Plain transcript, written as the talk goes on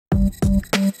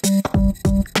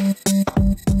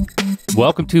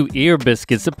Welcome to Ear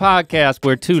Biscuits, a podcast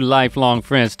where two lifelong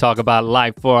friends talk about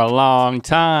life for a long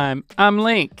time. I'm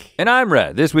Link. And I'm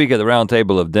Rhett. This week at the round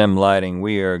table of dim lighting,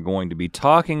 we are going to be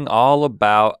talking all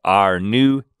about our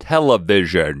new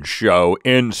television show,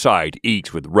 Insight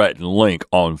Eats with Rhett and Link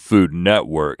on Food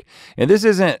Network. And this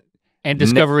isn't- And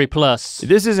Discovery Plus.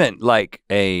 This isn't like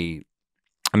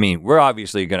we're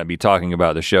obviously gonna be talking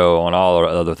about the show on all our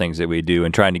other things that we do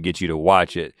and trying to get you to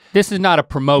watch it. This is not a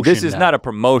promotion. This is not a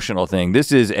promotional thing.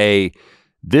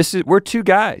 We're two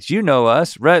guys. You know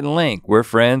us, Rhett and Link. We're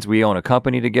friends. We own a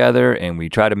company together and we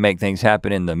try to make things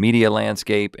happen in the media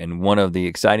landscape. And one of the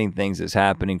exciting things that's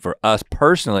happening for us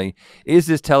personally is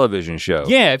this television show.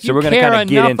 Yeah, if so you we're gonna care kind of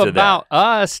get enough into about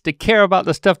us to care about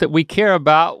the stuff that we care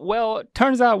about, well, it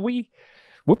turns out we're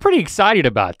pretty excited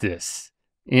about this.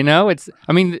 You know,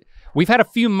 we've had a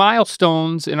few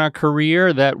milestones in our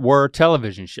career that were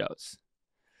television shows.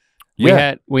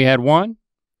 Yeah. We had one,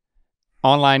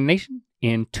 Online Nation,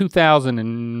 in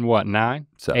 2009,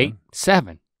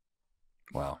 7.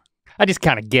 Wow. I just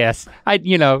kind of guessed.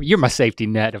 You're my safety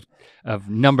net of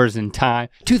numbers and time.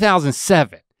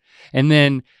 2007, and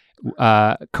then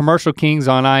Commercial Kings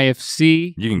on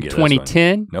IFC. You can get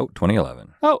 2010. Nope,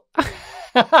 2011. Oh,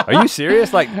 are you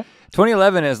serious? Like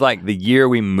 2011 is like the year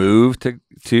we moved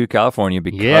to California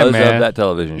because of that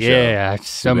television show. Yeah,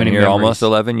 so many here memories. Almost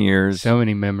 11 years. So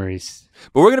many memories.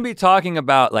 But we're gonna be talking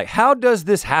about like, how does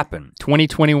this happen?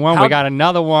 2021, we got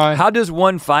another one. How does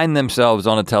one find themselves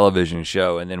on a television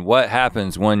show? And then what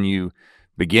happens when you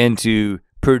begin to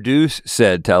produce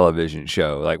said television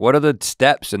show? Like, what are the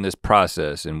steps in this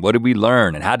process? And what did we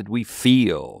learn? And how did we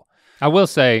feel? I will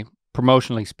say,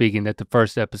 promotionally speaking, that the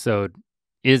first episode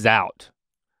is out.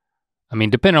 I mean,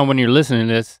 depending on when you're listening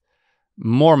to this,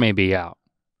 more may be out.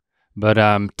 But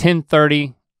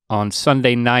 10:30 on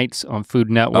Sunday nights on Food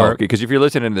Network. Because if you're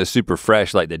listening to this super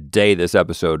fresh, like the day this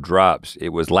episode drops, it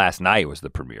was last night was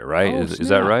the premiere, right? Oh, is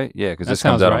that right? Yeah, because this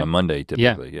comes out on a Monday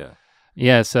typically, yeah.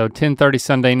 Yeah, so 10:30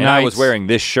 Sunday nights. And I was wearing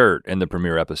this shirt in the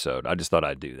premiere episode. I just thought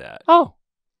I'd do that. Oh,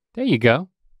 there you go.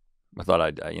 I thought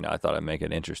I'd make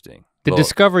it interesting. The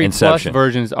Discovery Inception. Plus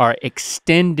versions are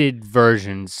extended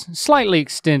versions, slightly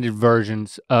extended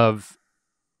versions of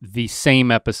the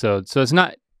same episode. So it's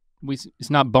not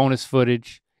bonus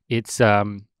footage. It's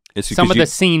some of the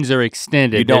scenes are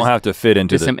extended. You don't have to fit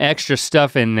into some extra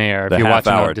stuff in there if the you're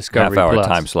watching on half Discovery hour Plus.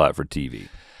 time slot for TV.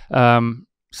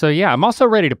 So yeah, I'm also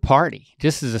ready to party.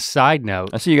 Just as a side note.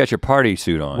 I see you got your party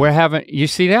suit on. You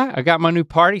see that? I got my new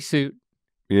party suit.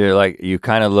 Yeah, like you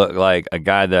kind of look like a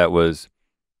guy that was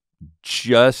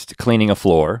just cleaning a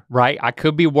floor. Right, I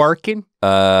could be working.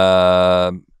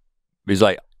 He's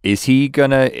like, is he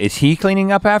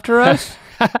cleaning up after us?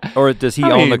 Or does he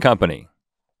own the company?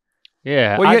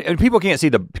 Yeah. Well, people can't see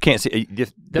the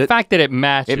fact that it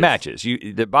matches. It matches.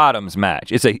 The bottoms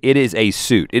match. It is a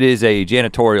suit. It is a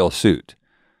janitorial suit.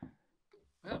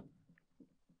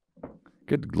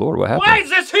 Good Lord, what happened? Why is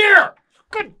this here?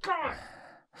 Good God.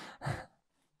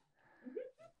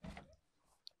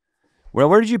 Well,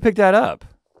 where did you pick that up?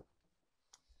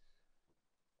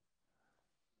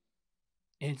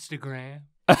 Instagram.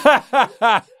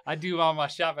 I do all my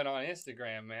shopping on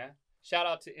Instagram, man. Shout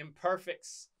out to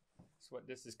Imperfects. That's what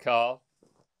this is called.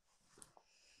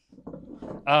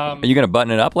 Are you gonna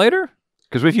button it up later?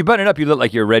 Because if you button it up, you look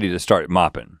like you're ready to start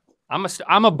mopping. I'm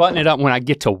gonna button it up when I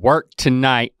get to work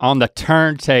tonight on the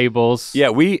turntables. Yeah,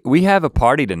 we have a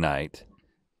party tonight.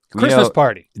 Christmas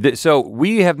party. So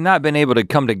we have not been able to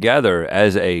come together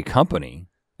as a company,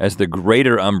 as the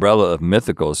greater umbrella of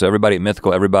Mythical. So everybody at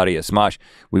Mythical, everybody at Smosh,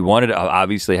 we wanted to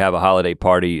obviously have a holiday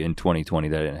party in 2020.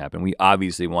 That didn't happen. We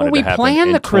obviously wanted to happen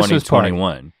in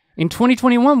 2021. In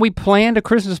 2021, we planned a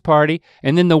Christmas party,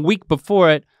 and then the week before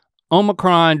it,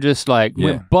 Omicron just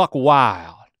went buck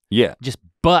wild. Yeah. Just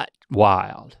butt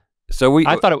wild. So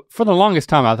for the longest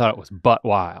time, I thought it was butt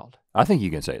wild. I think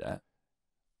you can say that.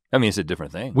 I mean, it's a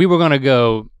different thing. We were gonna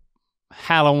go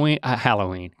Halloween,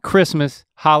 Christmas,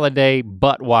 holiday,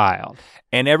 butt wild.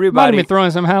 And everybody- Might have been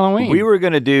throwing some Halloween. We were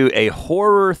gonna do a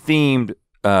horror-themed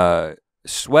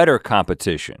sweater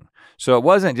competition. So it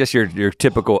wasn't just your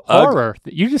typical horror.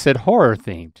 You just said horror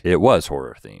themed. It was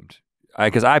horror themed.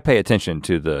 Because I pay attention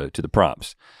to the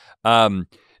prompts.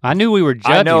 I knew we were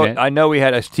judging it. I know we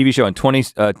had a TV show in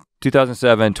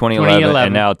 2007, 2011,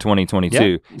 and now 2022.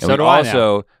 Yep. And so we do I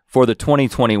also, now. For the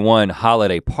 2021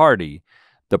 holiday party,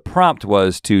 the prompt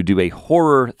was to do a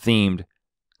horror themed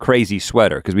crazy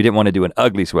sweater because we didn't want to do an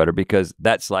ugly sweater because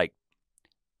that's like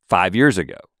 5 years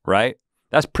ago, right?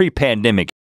 That's pre-pandemic,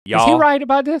 y'all. Is he right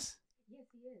about this?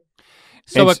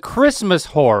 So a Christmas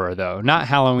horror though, not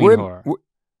Halloween horror.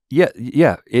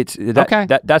 Yeah. It's okay.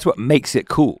 That's what makes it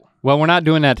cool. Well, we're not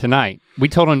doing that tonight. We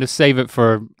told him to save it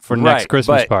for next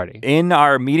Christmas party. In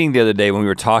our meeting the other day when we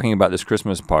were talking about this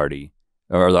Christmas party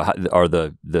or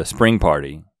the spring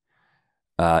party,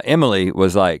 Emily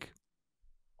was like,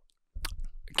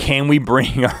 can we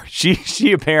bring our,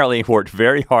 she apparently worked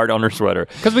very hard on her sweater.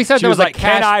 Because we said she there was like,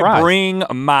 cash can I prize. bring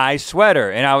my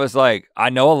sweater? And I was like, I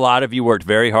know a lot of you worked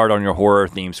very hard on your horror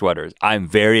themed sweaters. I'm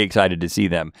very excited to see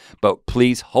them, but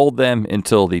please hold them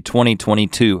until the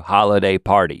 2022 holiday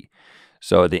party.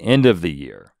 So at the end of the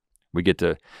year, we get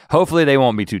to, hopefully they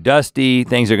won't be too dusty.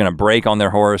 Things are gonna break on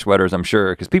their horror sweaters, I'm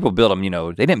sure, because people build them,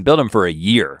 they didn't build them for a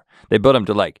year. They built them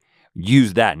to like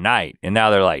use that night. And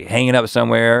now they're like hanging up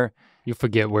somewhere. You'll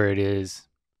forget where it is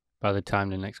by the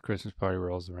time the next Christmas party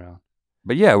rolls around.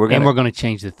 But yeah, we're gonna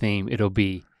change the theme. It'll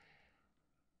be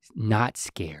not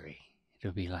scary.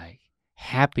 It'll be like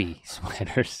happy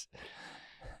sweaters.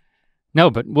 No,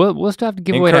 but we'll still have to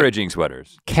give away encouraging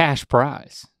sweaters. Cash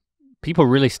prize. People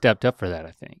really stepped up for that,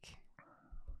 I think.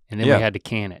 And then we had to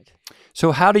can it.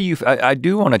 So how do you, I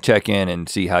do want to check in and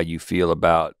see how you feel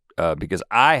about, because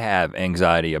I have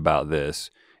anxiety about this.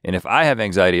 And if I have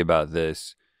anxiety about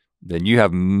this, then you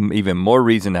have even more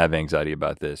reason to have anxiety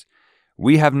about this.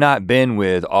 We have not been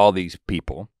with all these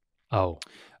people. Oh.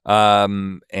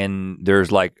 And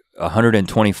there's like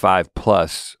 125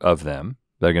 plus of them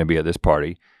that are gonna be at this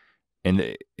party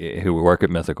and who work at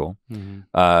Mythical.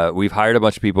 Mm-hmm. We've hired a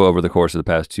bunch of people over the course of the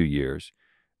past 2 years.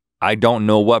 I don't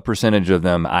know what percentage of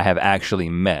them I have actually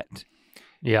met.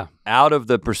 Yeah. Out of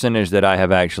the percentage that I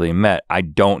have actually met, I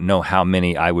don't know how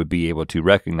many I would be able to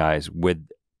recognize with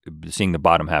seeing the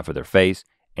bottom half of their face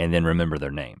and then remember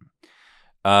their name.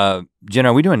 Jen,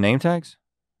 are we doing name tags?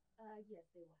 Yes,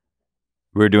 they will.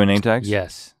 We're doing name tags?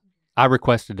 Yes. I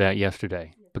requested that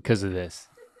yesterday because of this.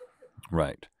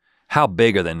 Right. How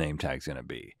big are the name tags gonna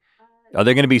be? Are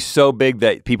they gonna be so big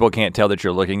that people can't tell that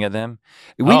you're looking at them?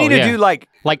 We need to do like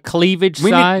cleavage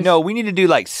size? We need to do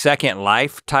like Second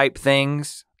Life type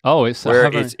things. Oh, it's where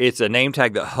it's a name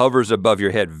tag that hovers above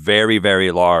your head very,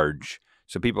 very large.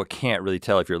 So people can't really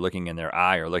tell if you're looking in their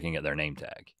eye or looking at their name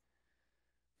tag.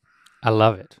 I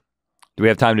love it. Do we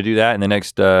have time to do that in the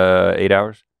next 8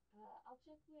 hours? I'll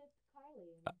check with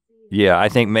Carly. Yeah, I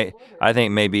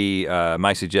think maybe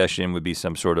my suggestion would be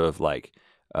some sort of like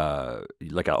an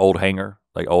old hanger,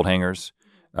 like old hangers,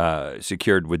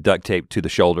 secured with duct tape to the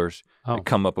shoulders, and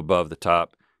come up above the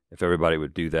top. If everybody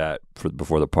would do that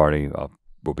before the party,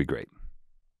 will be great.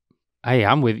 Hey,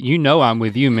 I'm with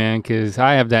you, man, because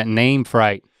I have that name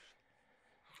fright.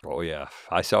 Oh yeah,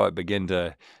 I saw it begin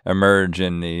to emerge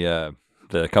in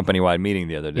the company-wide meeting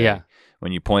the other day. Yeah.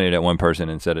 When you pointed at one person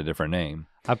and said a different name.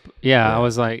 I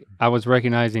was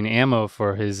recognizing Ammo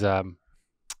for his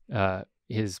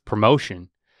promotion,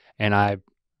 and I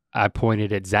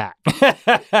pointed at Zach.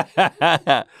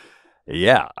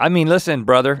 Yeah, I mean, listen,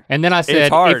 brother. And then I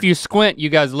said, if you squint, you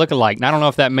guys look alike. And I don't know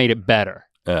if that made it better.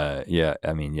 Yeah,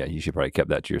 I mean, yeah, you should probably kept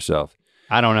that to yourself.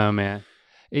 I don't know, man.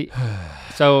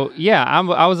 So yeah,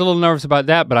 I was a little nervous about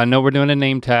that, but I know we're doing a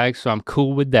name tag, so I'm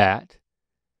cool with that.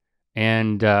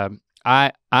 And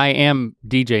I am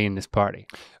DJing this party.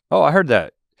 Oh, I heard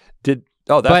that.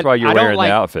 That's why you're wearing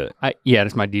the outfit. Yeah,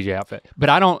 that's my DJ outfit. But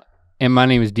I don't, and my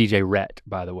name is DJ Rhett,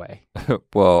 by the way.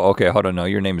 Well, okay, hold on, no,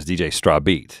 your name is DJ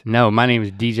Strawbeat. No, my name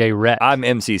is DJ Rhett. I'm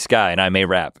MC Sky, and I may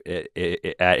rap at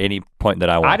any point that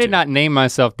I want to. I did not name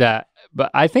myself that, but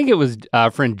I think it was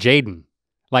our friend Jaden.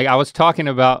 Like I was talking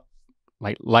about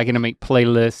liking to make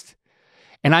playlists,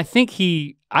 and I think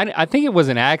I think it was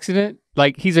an accident.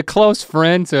 Like he's a close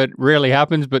friend, so it rarely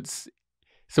happens, but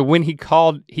so when he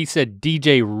called, he said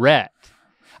DJ Rhett.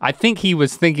 I think he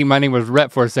was thinking my name was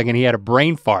Rhett for a second. He had a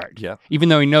brain fart. Yeah. Even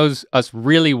though he knows us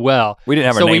really well. We didn't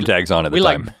have our name tags on at the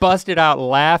time. We like busted out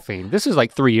laughing. This was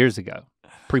like 3 years ago,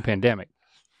 pre-pandemic.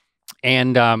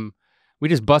 And we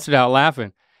just busted out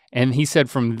laughing. And he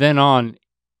said from then on,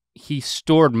 he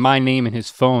stored my name in his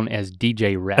phone as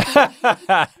DJ Rhett.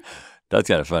 That's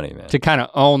kind of funny, man. To kind of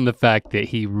own the fact that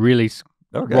he really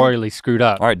royally screwed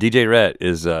up. All right, DJ Rhett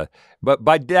is, but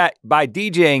by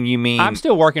DJing you mean? I'm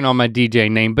still working on my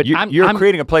DJ name, but you're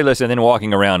creating a playlist and then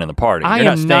walking around in the party. You're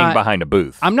not staying behind a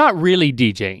booth. I'm not really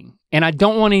DJing, and I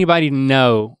don't want anybody to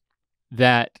know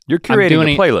that you're curating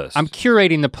the playlist. I'm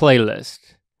curating the playlist.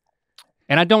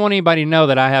 And I don't want anybody to know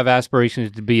that I have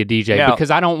aspirations to be a DJ because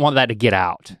I don't want that to get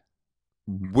out.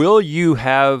 Will you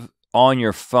have on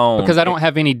your phone? Because I don't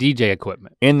have any DJ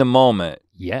equipment. In the moment.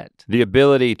 Yet. The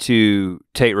ability to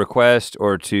take requests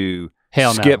or to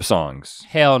Hell no. skip songs.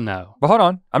 Hell no. But hold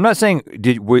on, I'm not saying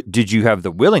did you have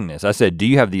the willingness? I said, do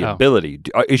you have the ability?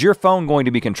 Is your phone going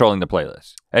to be controlling the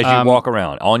playlist as you walk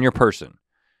around on your person?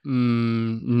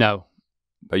 No.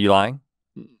 Are you lying?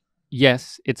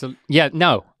 Yes,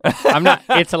 no. I'm not,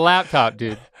 it's a laptop,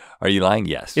 dude. Are you lying?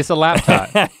 Yes. It's a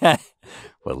laptop. Well,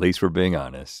 at least we're being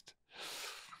honest.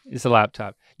 It's a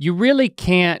laptop. You really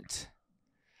can't,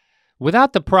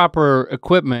 without the proper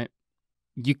equipment,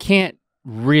 you can't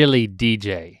really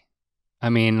DJ. I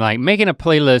mean, like making a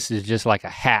playlist is just like a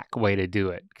hack way to do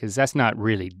it because that's not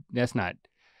DJing.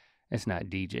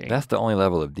 That's the only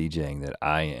level of DJing that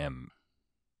I am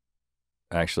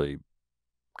actually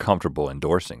comfortable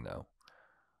endorsing though.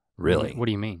 Really? What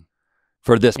do you mean?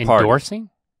 For this party. Endorsing?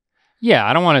 Yeah,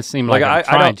 I don't want to seem like I'm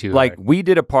trying to. Like we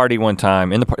did a party one time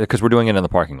because we're doing it in the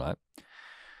parking lot.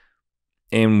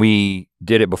 And we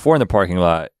did it before in the parking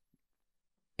lot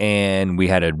and we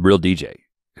had a real DJ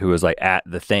who was like at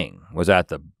the thing, was at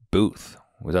the booth,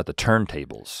 was at the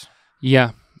turntables.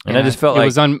 Yeah. And I just felt like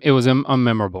it was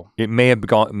unmemorable. It may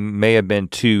have been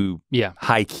too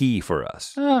high key for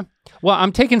us. Well,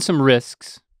 I'm taking some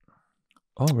risks.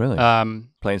 Oh, really?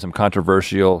 Playing some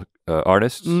controversial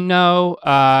artists? No,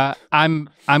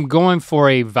 I'm going for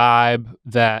a vibe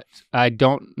that I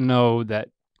don't know that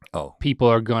people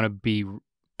are gonna be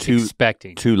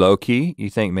expecting. Too low key? You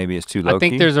think maybe it's too low key? I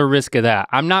think there's a risk of that.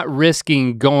 I'm not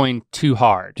risking going too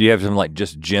hard. Do you have some like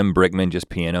just Jim Brickman, just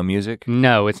piano music?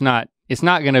 No, it's not. It's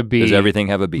not gonna be. Does everything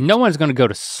have a beat? No one's gonna go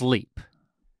to sleep.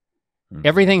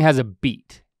 Everything has a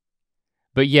beat.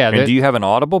 But yeah. And do you have an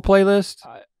Audible playlist?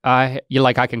 I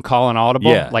can call an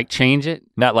Audible, like change it?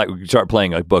 Not like we start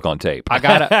playing a book on tape. I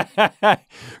gotta.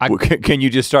 Can you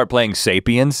just start playing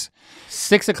Sapiens?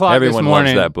 6 o'clock this morning. Everyone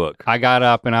loves that book. I got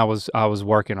up and I was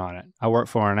working on it. I worked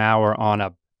for an hour on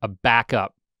a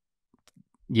backup.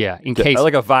 Yeah, in case.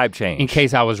 Like a vibe change. In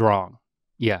case I was wrong.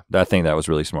 Yeah. I think that was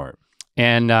really smart.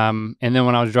 And then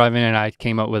when I was driving in, I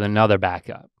came up with another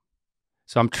backup.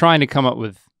 So I'm trying to come up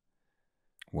with.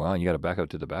 Wow, you got a backup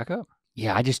to the backup?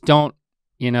 Yeah, I just don't.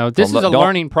 This is a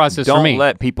learning process for me. Don't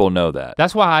let people know that.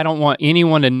 That's why I don't want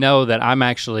anyone to know that I'm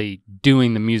actually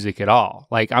doing the music at all.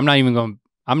 Like I'm not even going.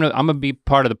 I'm gonna be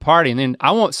part of the party, and then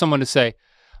I want someone to say,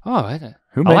 "Oh,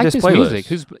 who made this playlist?"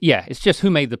 Music. It's just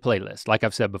who made the playlist, like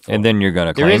I've said before. And then you're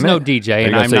gonna claim there is no it? DJ,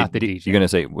 and I'm not the DJ. You're gonna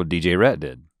say, "Well, DJ Rhett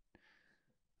did."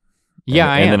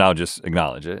 Yeah, I am. And then I'll just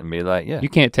acknowledge it and be like, "Yeah." You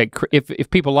can't take if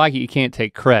people like it, you can't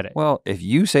take credit. Well, if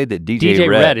you say that DJ Rhett,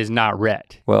 Rhett is not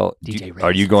Rhett. Well, DJ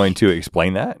are you going to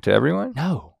explain that to everyone?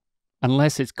 No,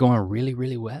 unless it's going really,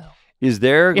 really well. Is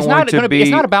there It's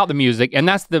not about the music, and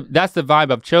that's the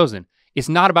vibe I've chosen. It's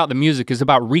not about the music. It's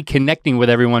about reconnecting with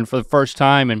everyone for the first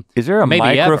time. And is there a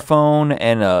microphone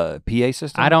and a PA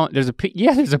system? There's a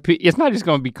it's not just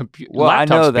going to be computer. Well, I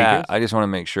know that. I just want to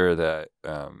make sure that.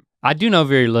 I do know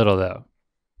very little though.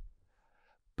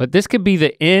 But this could be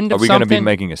the end of something. Are we going to be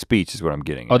making a speech is what I'm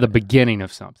getting at. Or the beginning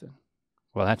of something.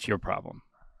 Well, that's your problem.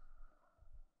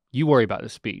 You worry about the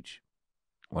speech.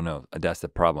 Well, no, that's the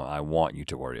problem. I want you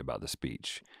to worry about the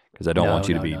speech because I don't want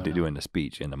you to be doing the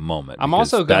speech in the moment. I'm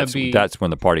also going to be. That's when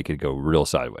the party could go real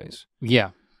sideways. Yeah,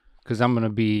 because I'm going to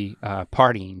be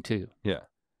partying too. Yeah.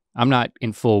 I'm not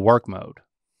in full work mode.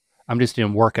 I'm just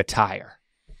in work attire.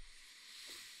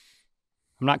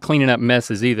 I'm not cleaning up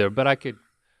messes either, but I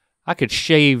could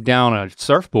shave down a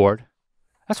surfboard.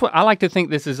 That's what I like to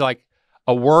think. This is like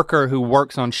a worker who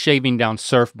works on shaving down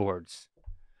surfboards.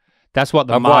 That's what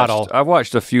I've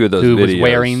watched a few of those videos. Who was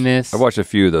wearing this. I've watched a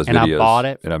few of those videos. And I bought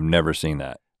it. And I've never seen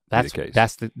that.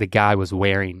 That's the guy was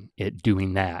wearing it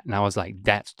doing that. And I was like,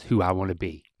 that's who I want to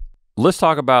be. Let's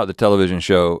talk about the television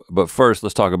show, but first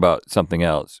let's talk about something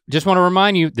else. Just want to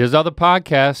remind you, there's other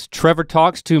podcasts. Trevor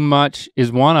Talks Too Much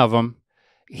is one of them.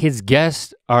 His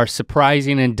guests are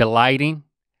surprising and delighting,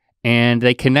 and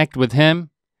they connect with him.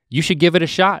 You should give it a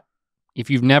shot if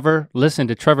you've never listened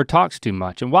to Trevor Talks Too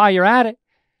Much. And while you're at it,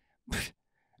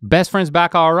 Best Friends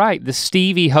Back All Right, the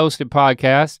Stevie hosted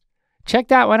podcast. Check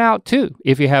that one out too,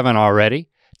 if you haven't already.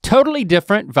 Totally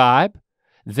different vibe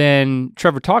than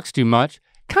Trevor Talks Too Much.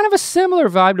 Kind of a similar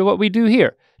vibe to what we do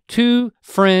here. Two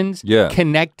friends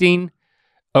connecting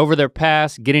over their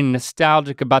past, getting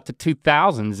nostalgic about the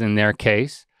 2000s in their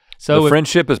case. So the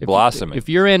friendship is blossoming. If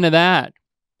you're into that,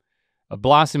 a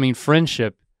blossoming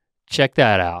friendship, check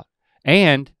that out.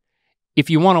 And if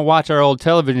you want to watch our old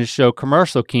television show,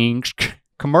 Commercial Kings,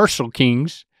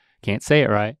 can't say it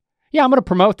right. Yeah, I'm gonna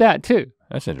promote that too.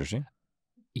 That's interesting.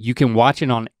 You can watch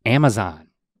it on Amazon.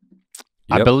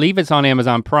 Yep. I believe it's on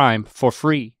Amazon Prime for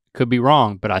free. Could be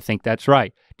wrong, but I think that's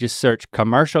right. Just search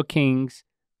Commercial Kings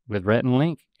with Rhett and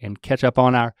Link and catch up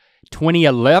on our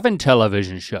 2011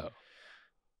 television show.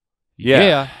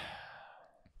 Yeah.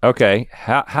 Okay,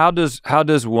 how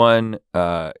does one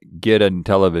get a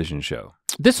television show?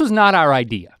 This was not our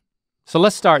idea. So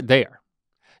let's start there.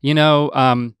 You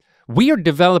know, we are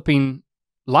developing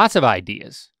lots of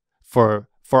ideas for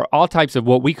all types of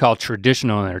what we call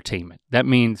traditional entertainment. That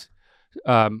means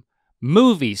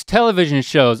movies, television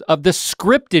shows of the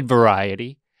scripted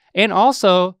variety and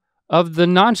also of the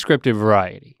non-scripted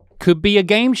variety. Could be a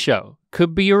game show,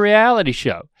 could be a reality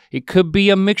show. It could be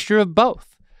a mixture of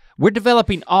both. We're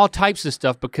developing all types of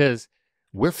stuff because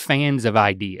we're fans of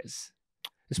ideas,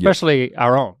 especially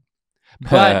our own.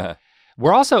 But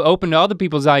we're also open to other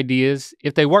people's ideas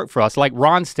if they work for us. Like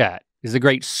Ronstadt is a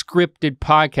great scripted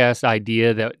podcast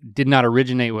idea that did not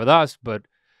originate with us, but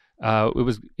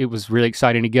it was really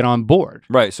exciting to get on board.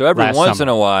 Right, so every once in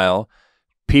a while,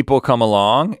 people come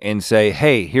along and say,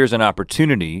 hey, here's an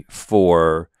opportunity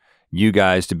for you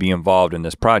guys to be involved in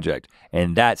this project.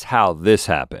 And that's how this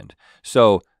happened.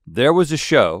 So there was a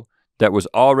show that was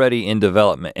already in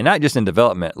development, and not just in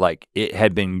development, like it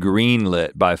had been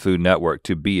greenlit by Food Network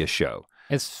to be a show.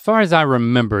 As far as I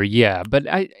remember, yeah, but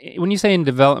when you say in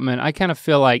development, I kind of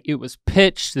feel like it was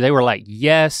pitched, they were like,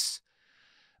 yes.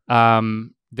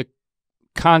 The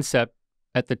concept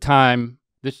at the time,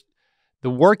 the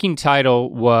working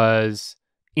title was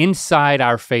Inside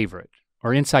Our Favorite,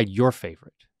 or Inside Your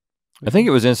Favorite. I think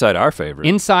it was Inside Our Favorite.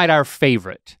 Inside Our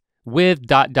Favorite with ...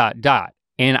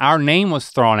 And our name was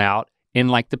thrown out in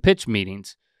like the pitch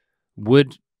meetings.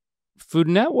 Would Food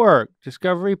Network,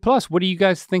 Discovery Plus, what do you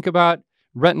guys think about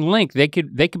Rhett and Link? They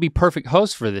could be perfect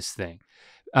hosts for this thing.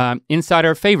 Inside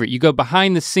Our Favorite, you go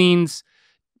behind the scenes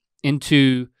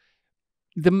into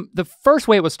the first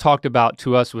way it was talked about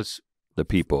to us was the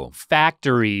people.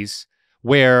 Factories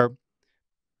where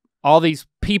all these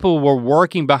people were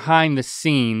working behind the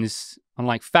scenes on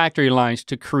like factory lines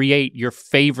to create your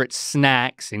favorite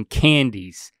snacks and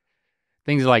candies,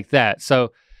 things like that.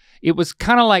 So it was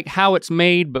kind of like How It's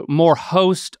Made, but more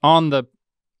host on the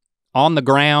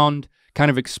ground, kind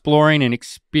of exploring and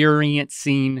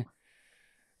experiencing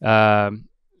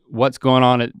what's going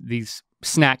on at these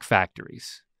snack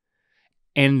factories.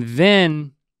 And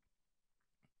then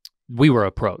we were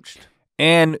approached.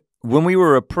 And when we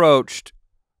were approached,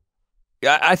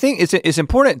 I think it's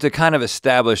important to kind of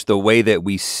establish the way that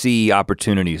we see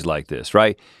opportunities like this,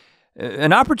 right?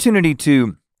 An opportunity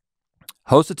to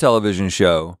host a television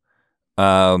show,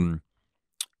 I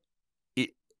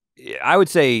would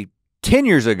say 10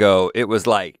 years ago, it was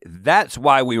like, that's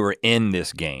why we were in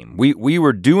this game. We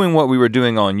were doing what we were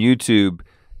doing on YouTube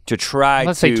to try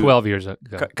Let's say 12 years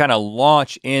ago. Kind of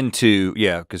launch into,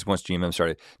 because once GMM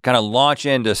started, kind of launch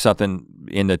into something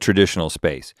in the traditional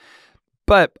space.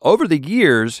 But over the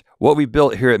years, what we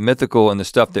built here at Mythical and the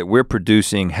stuff that we're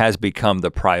producing has become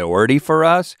the priority for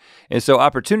us. And so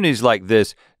opportunities like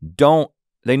this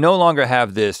they no longer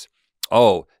have this,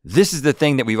 oh, this is the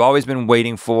thing that we've always been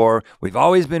waiting for, we've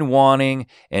always been wanting,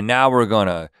 and now we're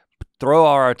gonna throw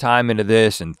all our time into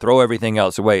this and throw everything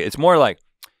else away. It's more like,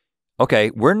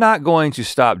 okay, we're not going to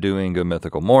stop doing Good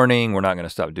Mythical Morning, we're not gonna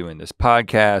stop doing this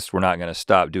podcast, we're not gonna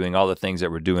stop doing all the things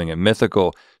that we're doing at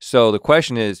Mythical. So the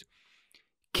question is,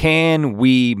 can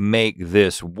we make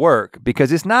this work?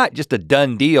 Because it's not just a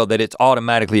done deal that it's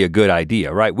automatically a good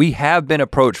idea, right? We have been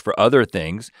approached for other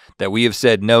things that we have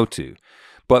said no to.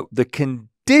 But the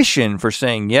condition for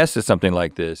saying yes to something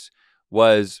like this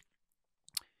was,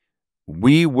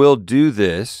 we will do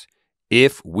this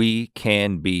if we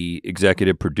can be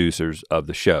executive producers of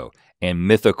the show, and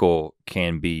Mythical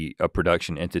can be a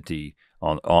production entity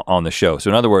on the show.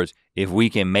 So in other words, if we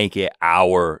can make it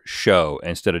our show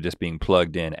instead of just being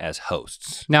plugged in as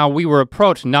hosts. Now we were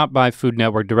approached not by Food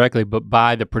Network directly, but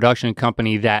by the production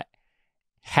company that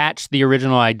hatched the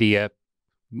original idea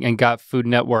and got Food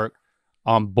Network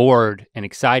on board and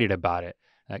excited about it.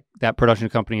 That production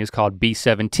company is called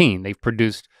B17. They've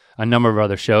produced a number of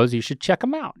other shows. You should check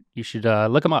them out. You should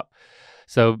look them up.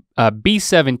 So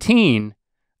B17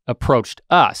 approached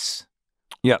us.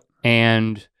 Yep.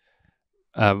 And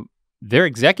their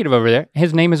executive over there,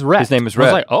 his name is Rhett. His name is Rhett.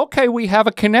 I was like, okay, we have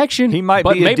a connection. He might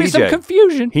but be a maybe DJ. some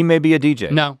confusion. He may be a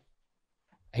DJ. No,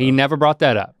 he never brought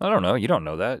that up. I don't know, you don't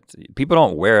know that. People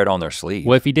don't wear it on their sleeve.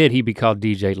 Well, if he did, he'd be called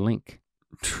DJ Link.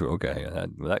 Okay,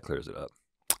 that clears it up.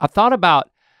 I thought about,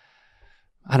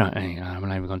 I'm not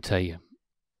even gonna tell you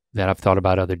that I've thought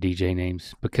about other DJ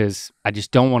names because I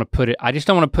just don't want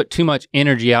to put too much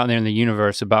energy out there in the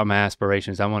universe about my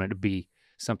aspirations. I want it to be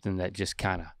something that just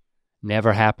kind of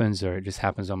never happens, or it just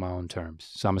happens on my own terms.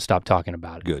 So I'm gonna stop talking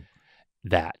about it. Good.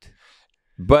 That.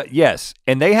 But yes,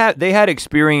 and they had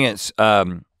experience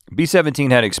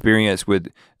B17 had experience with,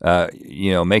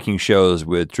 making shows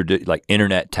with like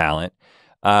internet talent,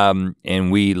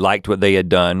 and we liked what they had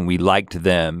done. We liked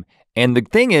them. And the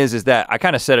thing is that I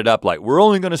kind of set it up like, we're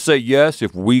only gonna say yes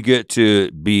if we get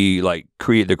to be like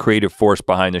the creative force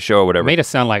behind the show or whatever. Made us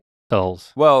sound like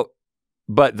souls. Well,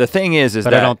 but the thing is but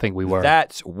that I don't think we were.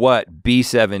 That's what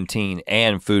B17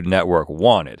 and Food Network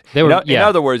wanted. They were, in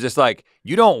other words, it's like,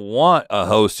 you don't want a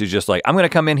host who's just like, I'm gonna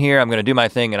come in here, I'm gonna do my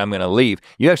thing, and I'm gonna leave.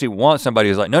 You actually want somebody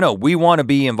who's like, no, we wanna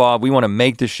be involved, we wanna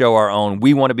make the show our own,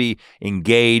 we wanna be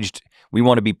engaged, we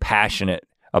wanna be passionate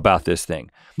about this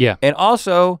thing. Yeah. And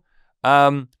also,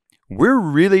 we're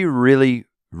really, really,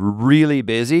 really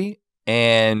busy,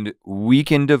 and we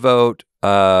can devote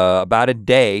about a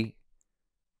day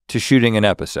to shooting an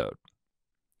episode.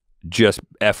 Just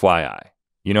FYI.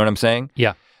 You know what I'm saying?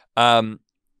 Yeah. And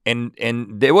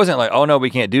it wasn't like, oh no, we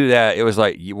can't do that. It was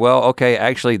like, well, okay,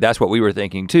 actually that's what we were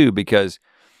thinking too, because,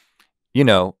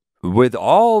 with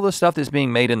all the stuff that's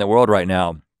being made in the world right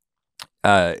now,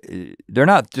 they're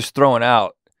not just throwing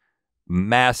out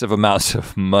massive amounts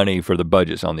of money for the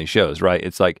budgets on these shows, right?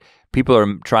 It's like people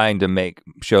are trying to make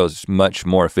shows much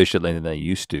more efficiently than they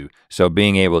used to. So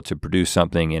being able to produce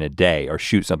something in a day or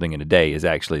shoot something in a day is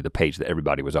actually the page that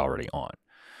everybody was already on.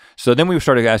 So then we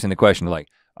started asking the question like,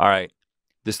 all right,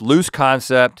 this loose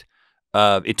concept,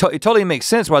 it totally makes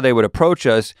sense why they would approach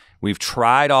us. We've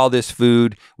tried all this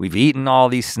food, we've eaten all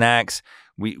these snacks,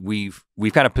 we've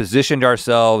kind of positioned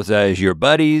ourselves as your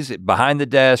buddies behind the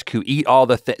desk who eat all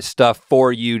the stuff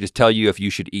for you to tell you if you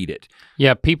should eat it.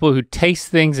 Yeah, people who taste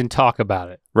things and talk about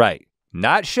it. Right,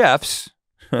 not chefs.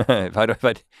 if I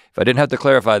didn't have to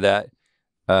clarify that,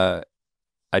 I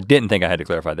didn't think I had to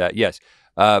clarify that. Yes,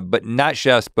 but not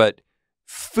chefs, but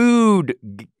food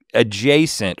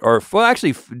adjacent, or well,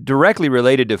 actually directly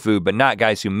related to food, but not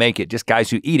guys who make it, just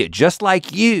guys who eat it, just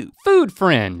like you. Food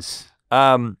friends.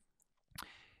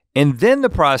 And then the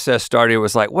process started. It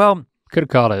was like, well, could have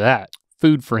called it that.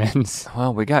 Food friends.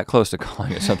 Well, we got close to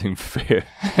calling it something fair.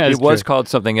 It was called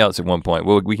something else at one point.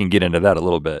 Well, we can get into that a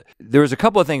little bit. There was a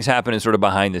couple of things happening sort of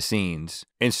behind the scenes.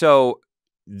 And so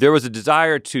there was a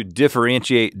desire to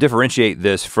differentiate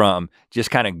this from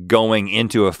just kind of going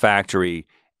into a factory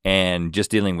and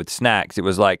just dealing with snacks. It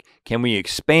was like, can we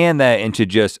expand that into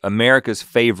just America's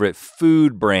favorite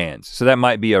food brands? So that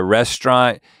might be a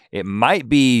restaurant, it might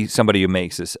be somebody who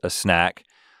makes a snack,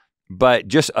 but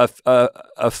just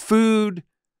a food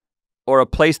or a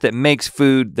place that makes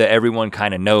food that everyone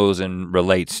kind of knows and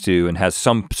relates to and has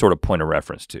some sort of point of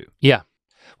reference to. Yeah,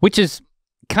 which is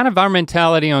kind of our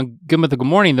mentality on Good Mythical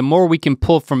Morning. The more we can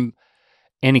pull from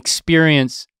and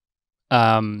experience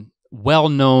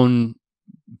well-known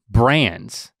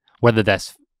brands, whether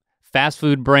that's fast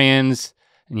food brands,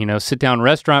 sit-down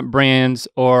restaurant brands,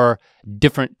 or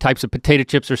different types of potato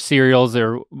chips or cereals,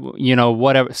 or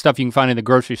whatever stuff you can find in the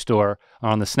grocery store or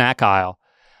on the snack aisle.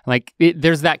 Like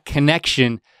there's that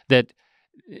connection that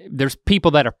there's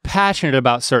people that are passionate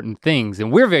about certain things,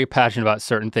 and we're very passionate about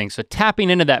certain things. So tapping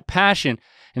into that passion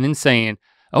and then saying,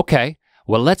 okay,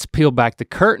 well, let's peel back the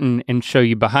curtain and show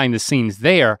you behind the scenes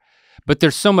there. But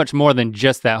there's so much more than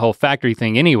just that whole factory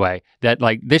thing anyway, that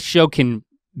like this show can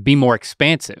be more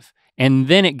expansive. And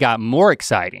then it got more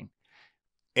exciting.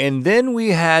 And then we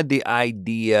had the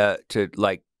idea to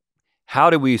like,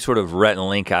 how do we sort of Rhett and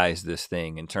Linkize this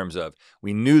thing in terms of,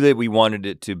 we knew that we wanted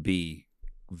it to be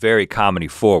very comedy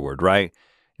forward, right?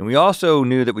 And we also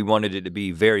knew that we wanted it to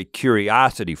be very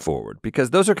curiosity forward, because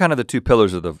those are kind of the two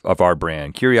pillars of our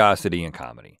brand, curiosity and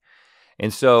comedy.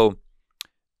 And so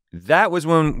that was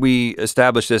when we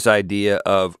established this idea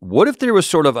of, what if there was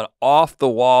sort of an off the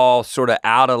wall, sort of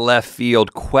out of left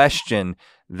field question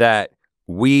that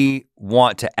we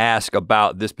want to ask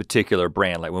about this particular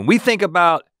brand? Like when we think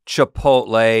about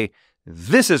Chipotle,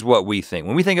 this is what we think.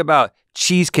 When we think about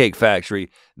Cheesecake Factory,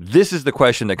 this is the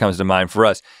question that comes to mind for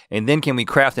us. And then can we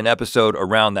craft an episode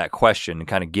around that question and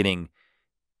kind of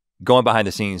going behind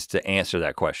the scenes to answer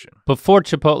that question? Before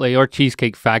Chipotle or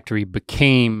Cheesecake Factory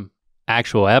became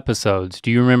actual episodes,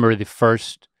 do you remember the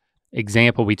first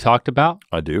example we talked about?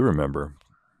 I do remember,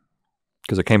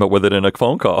 because I came up with it in a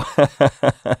phone call.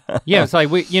 Yeah, it's like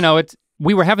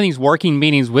we were having these working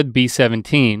meetings with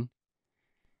B17.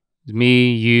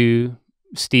 Me, you,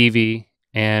 Stevie,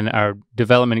 and our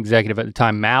development executive at the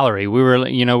time, Mallory. We were,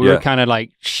 we were kind of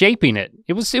like shaping it.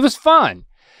 It was fun.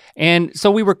 And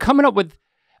so we were coming up with,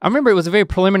 I remember it was a very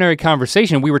preliminary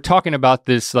conversation. We were talking about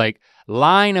this like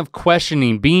line of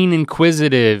questioning, being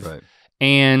inquisitive, right.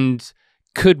 And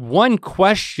could one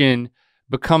question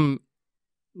become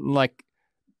like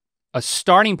a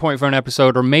starting point for an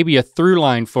episode, or maybe a through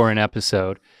line for an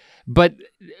episode? But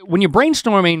when you're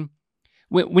brainstorming,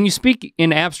 when you speak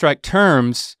in abstract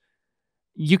terms,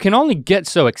 you can only get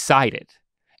so excited.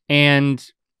 And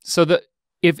so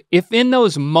if in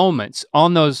those moments,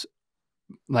 on those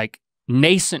like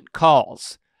nascent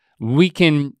calls, we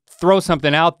can throw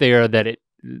something out there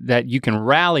that you can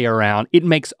rally around, it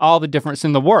makes all the difference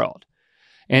in the world.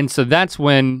 And so that's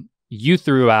when you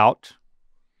threw out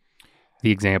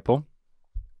the example.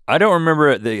 I don't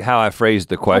remember how I phrased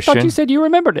the question. I thought you said you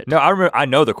remembered it. No, I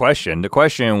know the question. The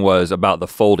question was about the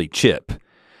foldy chip.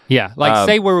 Yeah, like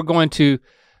say we were going to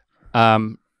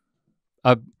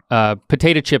a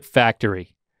potato chip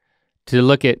factory to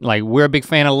look at, like, we're a big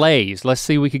fan of Lay's. Let's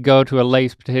see, we could go to a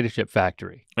Lay's potato chip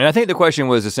factory. And I think the question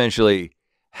was essentially,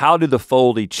 how do the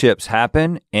foldy chips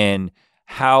happen, and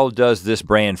how does this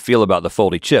brand feel about the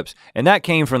foldy chips? And that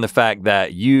came from the fact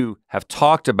that you have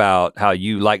talked about how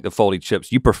you like the foldy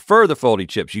chips. You prefer the foldy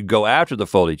chips. You go after the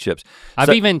foldy chips. I've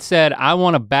even said I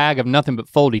want a bag of nothing but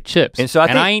foldy chips. And so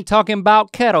I ain't talking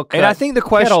about kettle cut, and I think the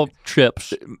question, kettle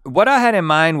chips. What I had in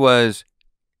mind was,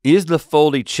 is the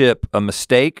foldy chip a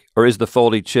mistake, or is the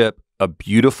foldy chip a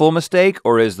beautiful mistake,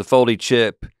 or is the foldy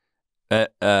chip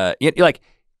like?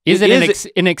 Is it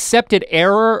an accepted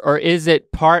error, or is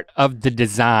it part of the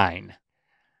design?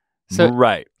 So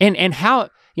right. And how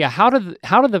do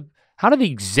the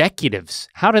executives,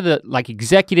 how do the like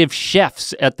executive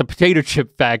chefs at the potato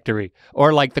chip factory,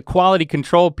 or like the quality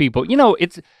control people, we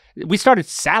started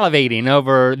salivating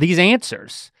over these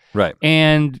answers. Right.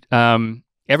 And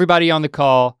everybody on the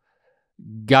call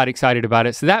got excited about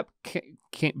it. So that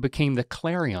became the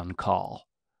clarion call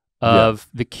of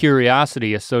the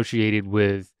curiosity associated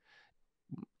with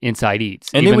Inside Eats,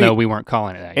 and even though we weren't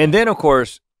calling it that. And then of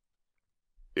course,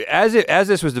 as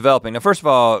this was developing, now first of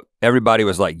all, everybody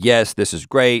was like, yes, this is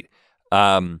great.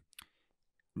 Now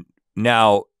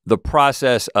the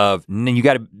process of, you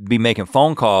gotta be making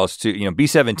phone calls to,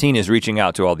 B17 is reaching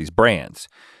out to all these brands,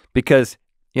 because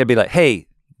you gotta be like, hey,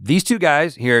 these two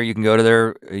guys here, you can go to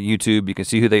their YouTube, you can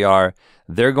see who they are.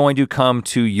 They're going to come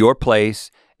to your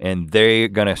place, and they're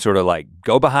gonna sort of like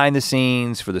go behind the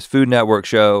scenes for this Food Network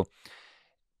show.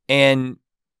 And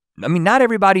I mean, not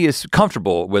everybody is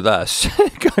comfortable with us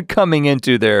coming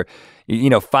into their,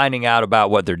 finding out about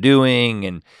what they're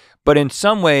doing. But in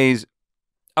some ways,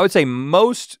 I would say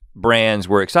most brands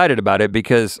were excited about it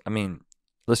because, I mean,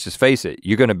 let's just face it,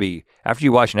 you're gonna be, after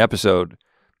you watch an episode,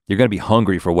 you're gonna be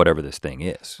hungry for whatever this thing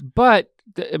is. But,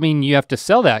 I mean, you have to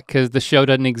sell that because the show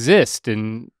doesn't exist.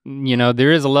 And,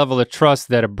 there is a level of trust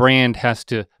that a brand has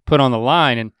to put on the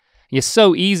line. And it's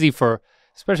so easy for,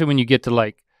 especially when you get to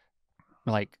like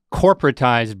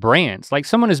corporatized brands, like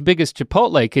someone as big as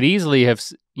Chipotle could easily have,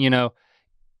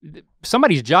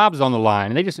 somebody's job's on the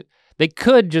line, and they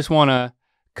could just wanna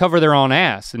cover their own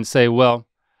ass and say, well,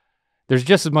 there's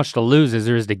just as much to lose as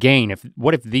there is to gain.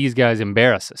 What if these guys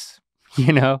embarrass us? I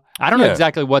don't know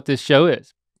exactly what this show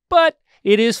is, but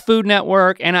it is Food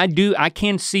Network, and I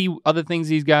can see other things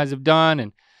these guys have done,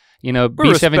 and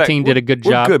B17 did a good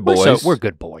job. We're good boys. We're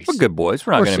good boys. We're good boys.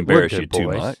 We're not gonna embarrass you too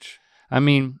much. I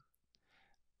mean,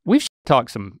 we've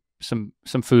talked some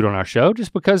food on our show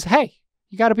just because, hey,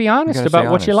 you gotta be honest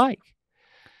about what you like.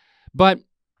 But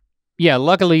yeah,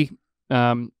 luckily,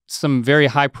 some very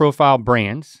high profile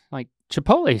brands, like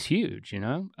Chipotle is huge,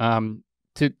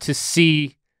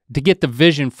 to get the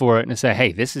vision for it and to say,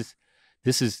 hey,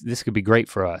 this could be great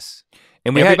for us.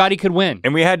 And everybody could win.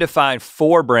 And we had to find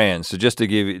 4 brands. So just to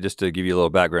give you a little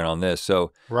background on this.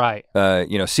 So right,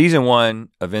 season 1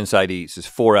 of Inside Eats is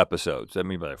 4 episodes. I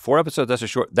mean, by 4 episodes, that's a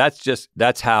short.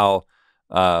 That's how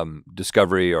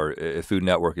Discovery or Food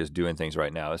Network is doing things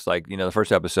right now. It's like, the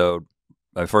first episode,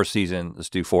 first season, let's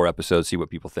do 4 episodes, see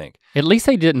what people think. At least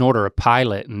they didn't order a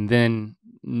pilot and then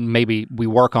maybe we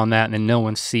work on that and then no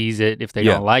one sees it. If they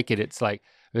don't like it, it's like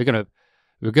we're gonna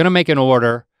make an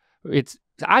order.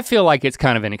 I feel like it's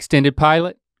kind of an extended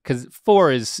pilot because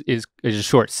 4 is a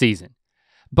short season,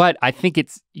 but I think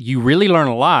you really learn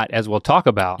a lot, as we'll talk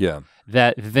about. Yeah.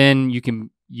 That then you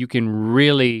can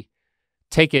really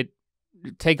take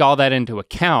all that into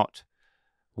account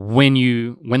when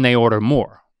they order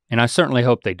more, and I certainly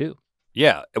hope they do.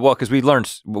 Yeah, well, because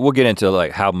we'll get into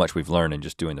like how much we've learned in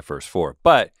just doing the first 4,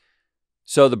 but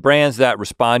so the brands that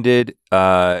responded,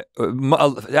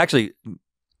 actually.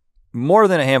 More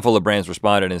than a handful of brands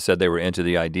responded and said they were into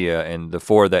the idea, and the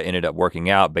 4 that ended up working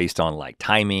out based on like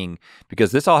timing,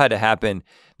 because this all had to happen,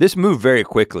 this moved very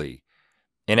quickly,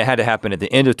 and it had to happen at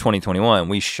the end of 2021.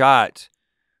 We shot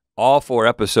all 4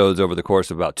 episodes over the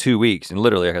course of about 2 weeks, and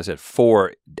literally, like I said,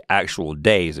 4 actual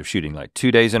days of shooting, like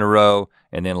 2 days in a row,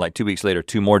 and then like 2 weeks later,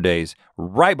 2 more days,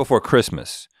 right before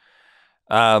Christmas.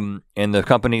 And the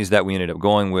companies that we ended up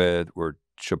going with were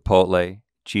Chipotle,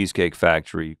 Cheesecake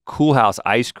Factory, Cool House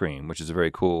Ice Cream, which is a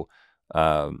very cool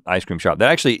ice cream shop that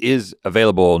actually is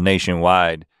available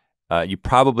nationwide. You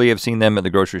probably have seen them at the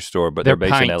grocery store, but they're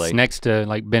based in LA. Next to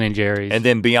like Ben and Jerry's. And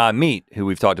then Beyond Meat, who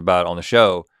we've talked about on the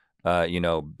show,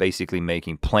 basically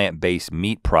making plant-based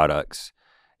meat products.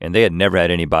 And they had never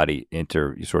had anybody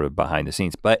enter sort of behind the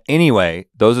scenes. But anyway,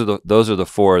 those are the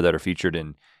four that are featured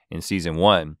in season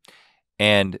 1.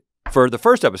 And for the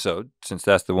first episode, since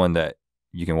that's the one that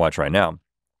you can watch right now,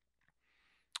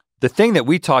 the thing that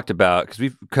we talked about,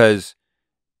 because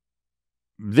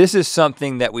this is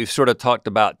something that we've sort of talked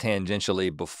about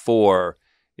tangentially before,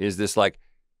 is this like,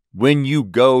 when you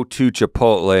go to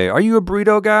Chipotle, are you a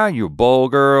burrito guy? You a bowl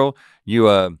girl? You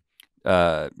a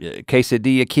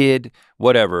quesadilla kid?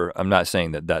 Whatever. I'm not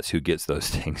saying that that's who gets those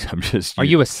things. I'm just. Are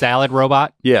you a salad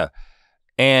robot? Yeah.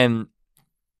 And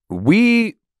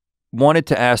we wanted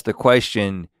to ask the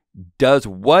question, does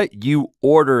what you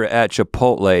order at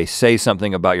Chipotle say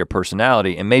something about your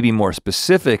personality? And maybe more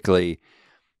specifically,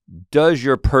 does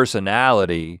your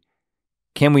personality,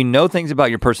 can we know things about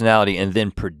your personality and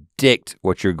then predict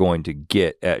what you're going to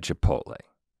get at Chipotle?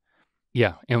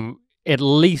 Yeah, and in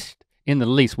the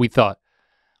least we thought,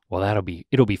 well,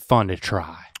 it'll be fun to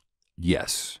try.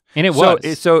 Yes. And it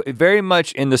was. So very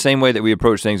much in the same way that we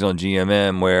approach things on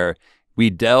GMM, where we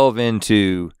delve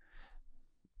into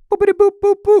boopity boop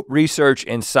boop boop research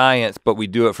and science, but we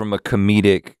do it from a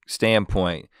comedic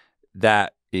standpoint.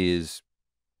 That's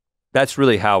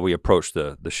really how we approach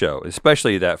the show,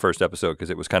 especially that first episode, because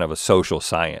it was kind of a social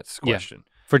science question.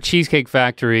 Yeah. For Cheesecake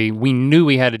Factory, we knew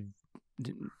we had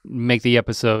to make the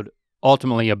episode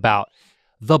ultimately about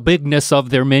the bigness of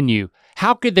their menu.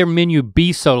 How could their menu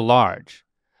be so large?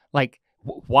 Like,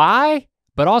 why?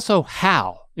 But also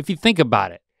how? If you think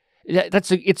about it,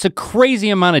 it's a crazy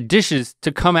amount of dishes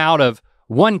to come out of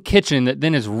one kitchen that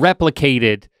then is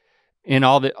replicated in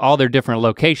all their different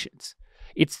locations.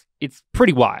 It's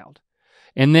pretty wild.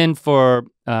 And then for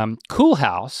Cool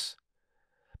House,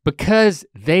 because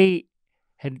they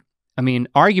had,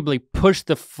 arguably pushed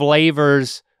the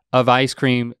flavors of ice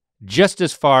cream just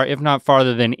as far, if not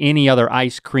farther, than any other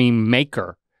ice cream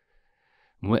maker.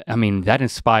 That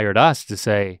inspired us to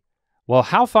say, well,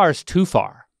 how far is too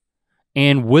far?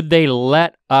 And would they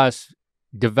let us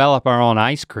develop our own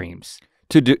ice creams?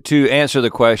 To answer the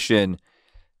question,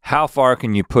 how far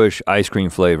can you push ice cream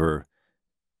flavor?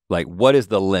 Like, what is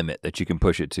the limit that you can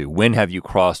push it to? When have you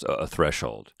crossed a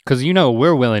threshold? Because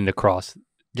we're willing to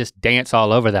just dance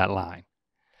all over that line.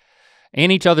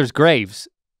 And each other's graves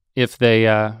if they,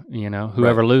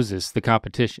 whoever loses the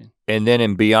competition. And then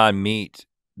in Beyond Meat,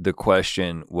 the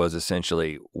question was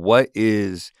essentially, what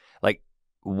is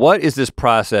this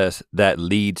process that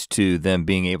leads to them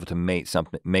being able to make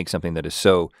something that is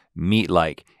so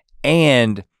meat-like?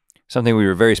 And something we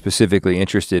were very specifically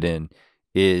interested in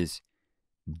is,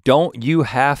 don't you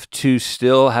have to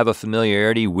still have a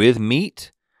familiarity with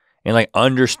meat and like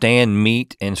understand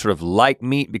meat and sort of like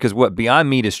meat? Because what Beyond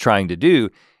Meat is trying to do,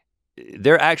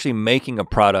 they're actually making a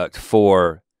product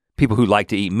for people who like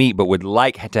to eat meat but would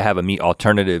like to have a meat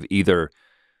alternative either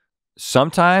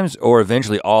sometimes or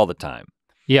eventually all the time.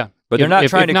 Yeah. But they're not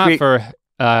trying to not create for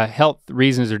health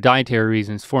reasons or dietary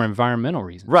reasons, for environmental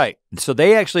reasons. Right. So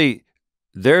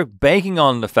they're banking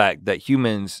on the fact that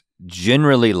humans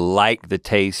generally like the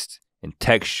taste and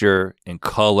texture and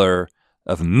color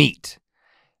of meat,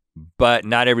 but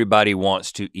not everybody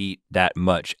wants to eat that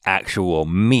much actual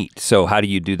meat. So how do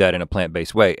you do that in a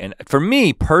plant-based way? And for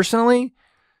me personally,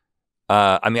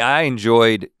 I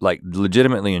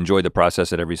legitimately enjoyed the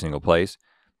process at every single place.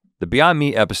 The Beyond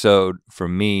Meat episode for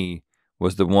me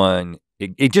was the one,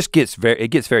 it gets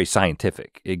very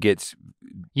scientific. It gets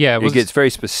very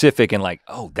specific and like,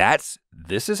 oh,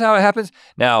 this is how it happens.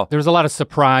 Now, there was a lot of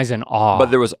surprise and awe.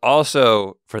 But there was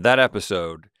also, for that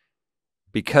episode,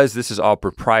 because this is all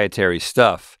proprietary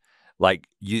stuff, like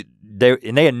they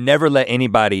had never let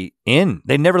anybody in.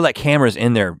 They never let cameras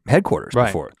in their headquarters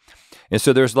before. And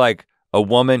so there's like a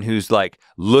woman who's like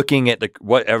looking at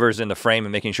whatever's in the frame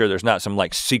and making sure there's not some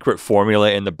like secret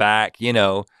formula in the back,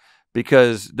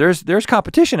 because there's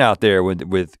competition out there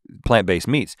with plant-based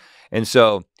meats. And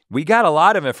so we got a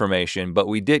lot of information, but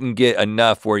we didn't get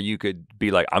enough where you could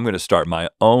be like, I'm gonna start my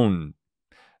own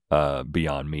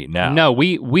Beyond Meat now. No,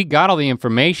 we got all the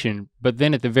information, but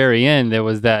then at the very end there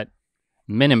was that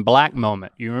Men in Black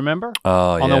moment. You remember?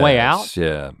 Oh, yeah. On the way out?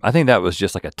 Yeah. I think that was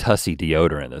just like a Tussie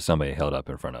deodorant that somebody held up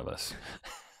in front of us.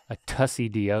 A Tussie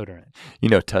deodorant. You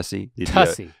know Tussie?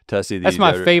 Tussie. Tussie. That's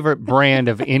my favorite brand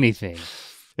of anything.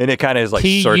 And it kind of is like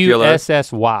circular.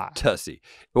 Tussy. Tussy.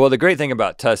 Well, the great thing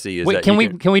about Tussy is that can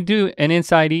we do an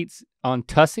Inside Eats on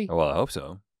Tussy? Well, I hope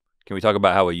so. Can we talk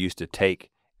about how we used to take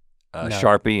No.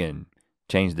 Sharpie and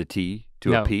change the T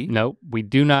to a P? No, we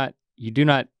do not. You do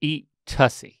not eat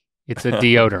Tussy. It's a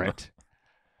deodorant.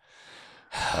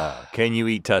 Can you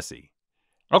eat Tussy?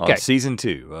 Okay. On season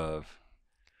 2 of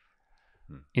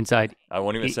Inside. I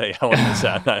won't even say. I'm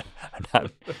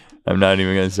not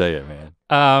even gonna say it,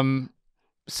 man.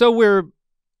 So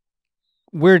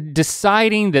we're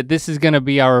deciding that this is gonna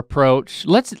be our approach.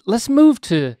 Let's move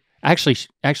to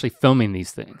actually filming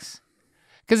these things.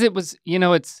 Cause it was,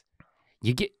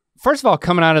 first of all,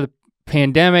 coming out of the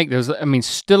pandemic, there's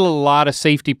still a lot of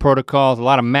safety protocols, a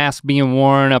lot of masks being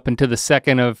worn up until the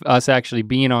second of us actually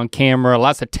being on camera,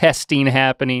 lots of testing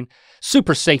happening,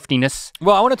 super safetyness.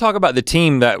 Well, I want to talk about the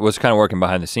team that was kind of working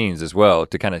behind the scenes as well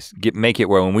to kind of make it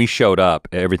where when we showed up,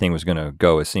 everything was gonna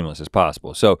go as seamless as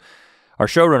possible. So our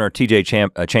showrunner,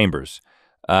 TJ Chambers,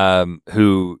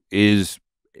 who is,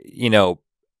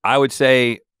 I would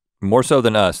say more so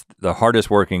than us, the hardest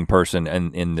working person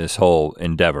in this whole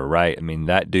endeavor, right? I mean,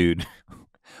 that dude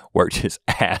worked his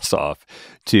ass off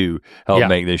to help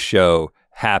make this show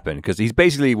happen because he's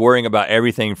basically worrying about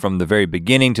everything from the very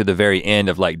beginning to the very end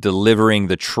of like delivering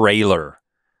the trailer.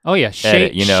 Oh yeah,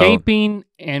 shaping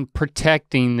and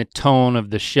protecting the tone of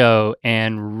the show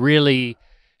and really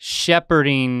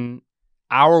shepherding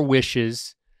our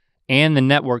wishes and the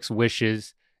network's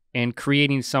wishes and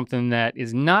creating something that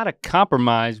is not a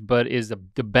compromise, but is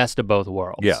the best of both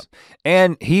worlds. Yeah,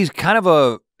 and he's kind of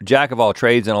a jack of all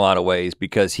trades in a lot of ways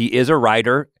because he is a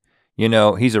writer.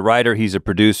 He's a writer, he's a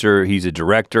producer, he's a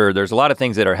director. There's a lot of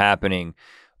things that are happening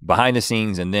behind the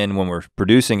scenes and then when we're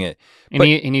producing it. And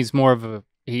he's more of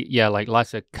like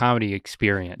lots of comedy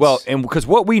experience. Well, and because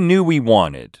what we knew we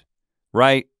wanted,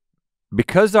 right?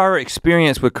 Because our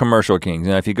experience with Commercial Kings,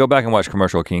 and if you go back and watch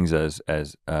Commercial Kings as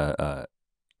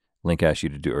Link asked you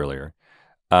to do earlier,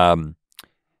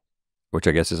 which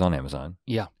I guess is on Amazon.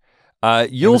 Yeah.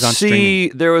 You'll Amazon see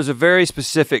streaming. there was a very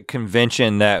specific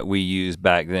convention that we used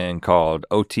back then called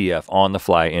OTF, on the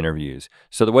fly interviews.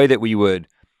 So the way that we would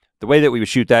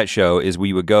shoot that show is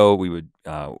we would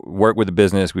work with the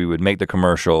business, we would make the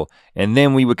commercial, and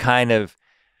then we would kind of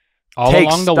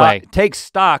take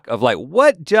stock of like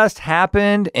what just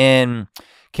happened and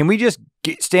can we just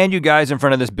stand you guys in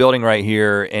front of this building right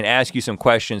here and ask you some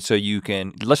questions so you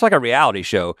can, just like a reality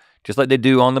show, just like they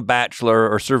do on The Bachelor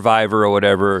or Survivor or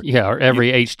whatever. Yeah, or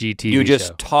every HGTV You just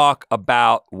show. talk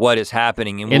about what is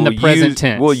happening and in the present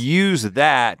tense. We'll use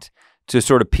that to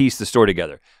sort of piece the story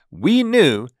together. We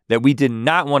knew that we did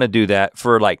not want to do that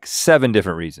for like 7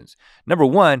 different reasons. Number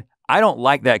 1, I don't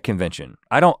like that convention.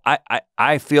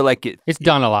 I feel like it's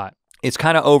done a lot. It's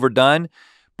kind of overdone,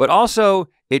 but also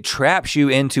it traps you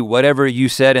into whatever you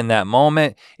said in that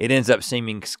moment. It ends up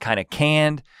seeming kind of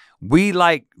canned. We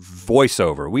like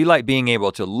voiceover. We like being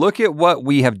able to look at what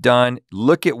we have done,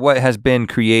 look at what has been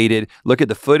created, look at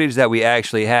the footage that we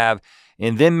actually have,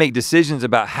 and then make decisions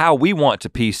about how we want to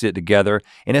piece it together.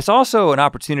 And it's also an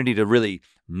opportunity to really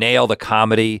nail the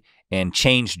comedy and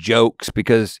change jokes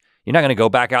because you're not gonna go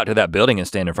back out to that building and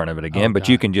stand in front of it again, but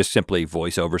you can just simply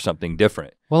voice over something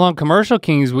different. Well, on Commercial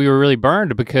Kings, we were really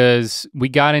burned because we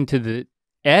got into the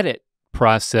edit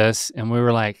process and we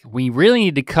were like, we really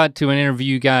need to cut to an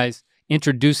interview, guys,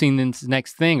 introducing this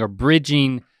next thing or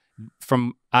bridging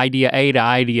from idea A to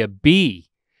idea B.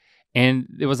 And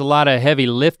there was a lot of heavy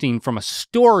lifting from a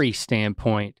story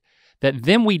standpoint that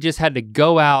then we just had to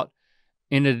go out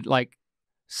into like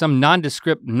some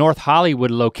nondescript North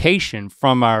Hollywood location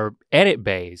from our edit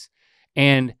bays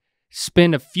and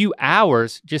spend a few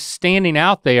hours just standing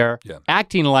out there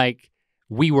acting like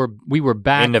we were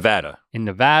back in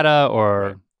Nevada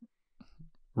or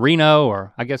Reno,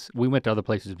 or I guess we went to other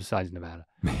places besides Nevada.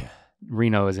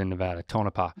 Reno is in Nevada,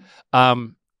 Tonopah.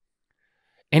 And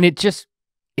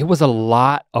it was a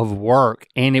lot of work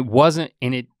and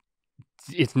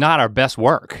it's not our best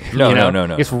work.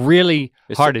 No. It's really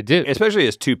hard to do. Especially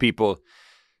as 2 people,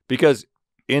 because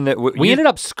we ended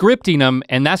up scripting them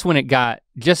and that's when it got,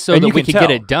 just so that we could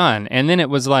get it done. And then it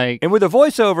was like. And with a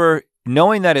voiceover,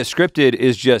 knowing that it's scripted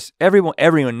is just,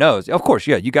 everyone knows. Of course,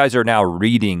 yeah, you guys are now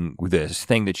reading this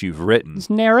thing that you've written. It's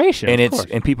narration, and of course.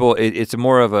 And people, it's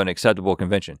more of an acceptable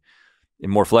convention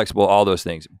and more flexible, all those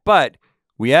things. But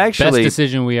we actually. Best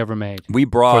decision we ever made. We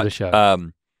brought for the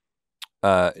show.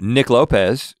 Nick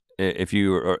Lopez. If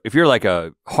you're like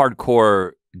a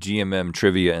hardcore GMM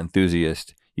trivia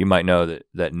enthusiast, you might know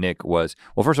that Nick was.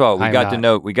 Well, first of all, we got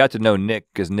to know Nick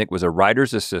because Nick was a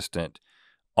writer's assistant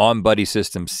on Buddy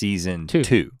System season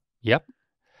 2. Yep.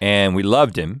 And we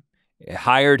loved him.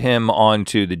 hired him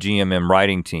onto the GMM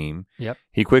writing team. Yep.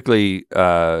 He quickly,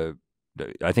 I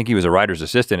think he was a writer's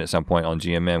assistant at some point on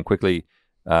GMM, quickly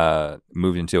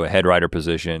moved into a head writer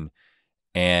position.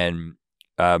 And,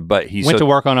 but he's went to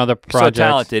work on other projects. So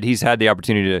talented, he's had the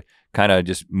opportunity to kind of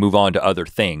just move on to other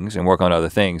things and work on other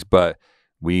things. But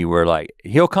we were like,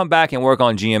 he'll come back and work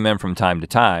on GMM from time to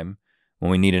time when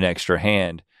we need an extra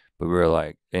hand. But we were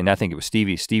like, and I think it was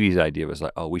Stevie's idea was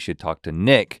like, oh, we should talk to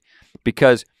Nick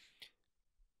because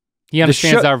he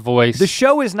understands our voice. The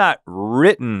show is not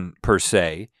written per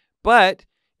se, but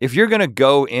if you're gonna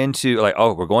go into like,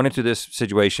 oh, we're going into this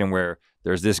situation where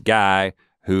there's this guy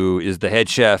who is the head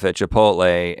chef at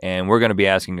Chipotle and we're gonna be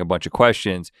asking a bunch of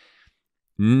questions,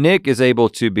 Nick is able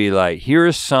to be like,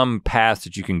 here's some paths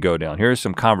that you can go down. Here's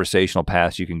some conversational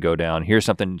paths you can go down. Here's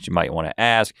something that you might want to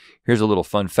ask. Here's a little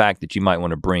fun fact that you might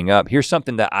want to bring up. Here's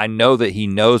something that I know that he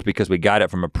knows because we got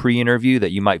it from a pre-interview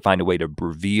that you might find a way to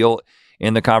reveal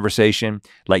in the conversation.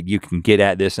 Like you can get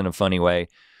at this in a funny way.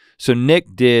 So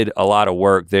Nick did a lot of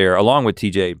work there along with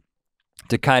TJ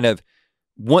to kind of,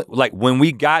 like when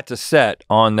we got to set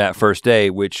on that first day,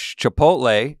 which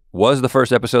Chipotle was the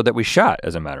first episode that we shot,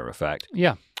 as a matter of fact.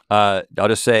 Yeah. I'll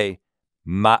just say,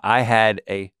 my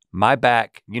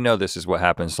back, you know this is what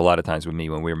happens a lot of times with me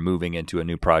when we're moving into a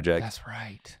new project. That's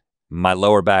right. My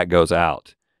lower back goes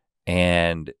out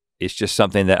and it's just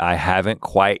something that I haven't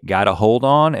quite got a hold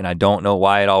on and I don't know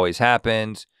why it always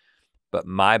happens. But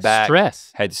my back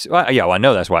stress had, well, yeah, well, I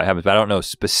know that's why it happens, but I don't know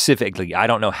specifically. I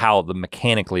don't know how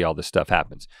mechanically all this stuff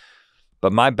happens.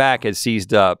 But my back had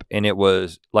seized up and it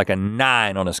was like a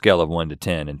 9 on a scale of 1 to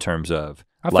 10 in terms of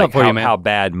like how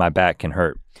bad my back can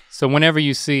hurt. So whenever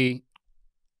you see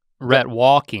Rhett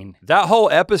walking. That whole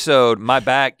episode, my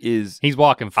back is. He's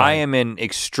walking fine. I am in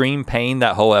extreme pain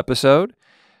that whole episode,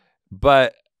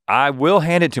 but I will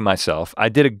hand it to myself. I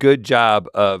did a good job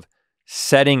of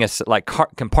setting like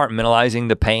compartmentalizing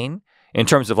the pain in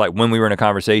terms of like when we were in a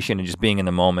conversation and just being in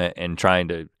the moment and trying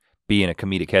to be in a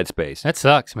comedic headspace. That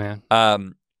sucks, man.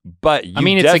 But you I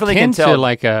mean, it's definitely akin can tell to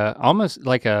like almost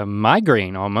like a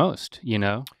migraine almost, you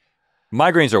know?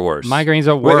 Migraines are worse. Migraines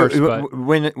are worse,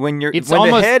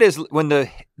 when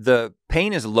the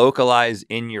pain is localized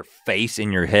in your face,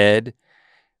 in your head,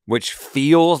 which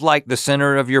feels like the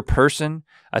center of your person,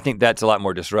 I think that's a lot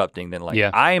more disrupting than like,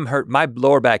 I am hurt, my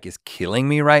lower back is killing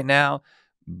me right now,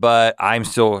 but I'm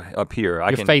still up here.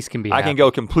 Your face can be I can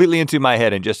go completely into my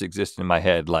head and just exist in my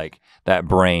head like that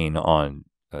brain on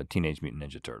Teenage Mutant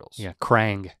Ninja Turtles. Yeah,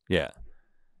 Krang. Yeah.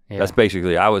 That's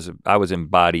basically, I was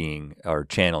embodying or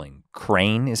channeling.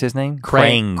 Crane is his name?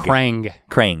 Krang,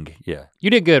 yeah. You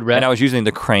did good, Rhett. And I was using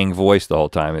the Krang voice the whole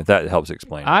time, if that helps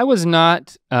explain it. I was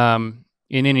not in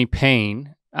any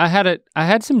pain. I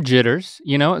had some jitters,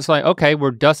 you know? It's like, okay,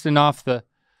 we're dusting off the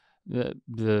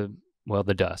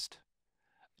dust.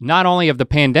 Not only of the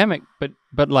pandemic,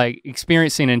 but like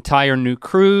experiencing an entire new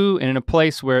crew and in a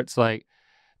place where it's like,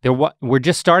 we're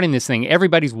just starting this thing.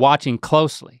 Everybody's watching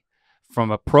closely from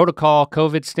a protocol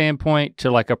COVID standpoint to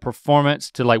like a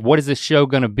performance to like, what is this show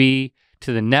gonna be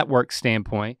to the network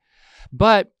standpoint.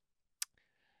 But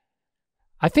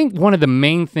I think one of the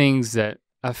main things that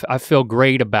I feel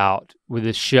great about with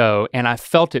this show, and I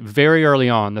felt it very early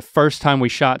on, the first time we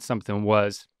shot something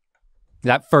was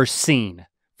that first scene.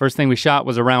 First thing we shot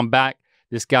was around back.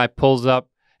 This guy pulls up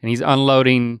and he's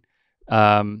unloading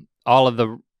all of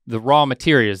the raw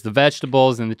materials, the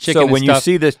vegetables and the chicken. So when you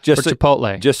see this,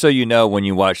 Chipotle. Just so you know, when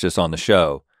you watch this on the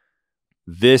show,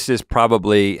 this is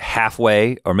probably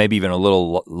halfway or maybe even a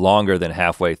little longer than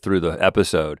halfway through the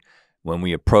episode when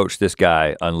we approached this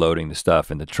guy unloading the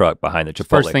stuff in the truck behind the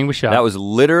Chipotle. First thing we shot. That was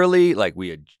literally like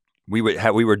we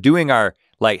were doing our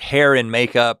like hair and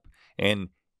makeup and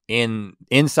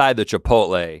inside the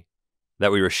Chipotle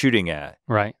that we were shooting at.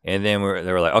 Right. And then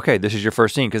they were like, okay, this is your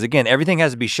first scene. Because again, everything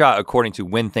has to be shot according to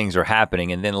when things are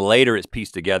happening. And then later it's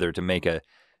pieced together to make a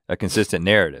consistent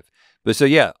narrative. But so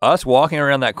yeah, us walking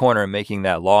around that corner and making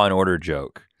that Law and Order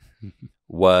joke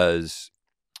was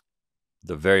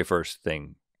the very first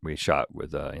thing we shot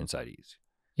with Inside Ease.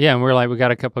 Yeah, and we're like, we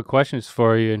got a couple of questions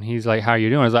for you. And he's like, how are you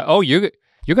doing? I was like, oh, you're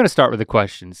gonna start with the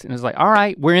questions. And it's like, all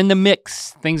right, we're in the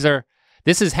mix.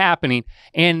 This is happening.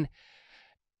 And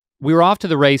we were off to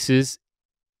the races.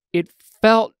 It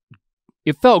felt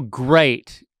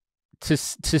great to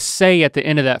say at the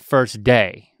end of that first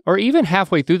day, or even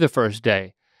halfway through the first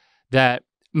day, that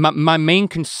my main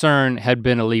concern had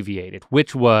been alleviated,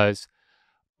 which was,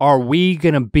 are we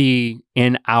gonna be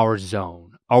in our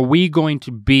zone? Are we going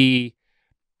to be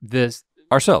this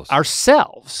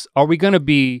ourselves? Are we gonna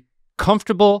be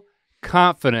comfortable,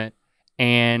 confident,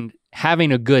 and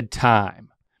having a good time?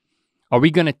 Are we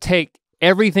gonna take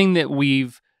everything that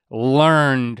we've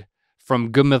learned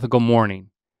from Good Mythical Morning?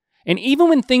 And even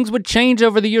when things would change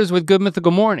over the years with Good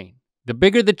Mythical Morning, the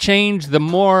bigger the change, the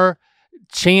more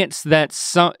chance that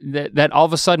that all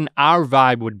of a sudden our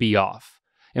vibe would be off.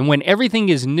 And when everything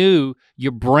is new,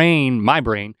 your brain, my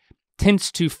brain,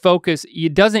 tends to focus,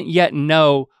 it doesn't yet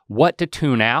know what to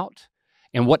tune out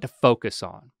and what to focus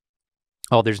on.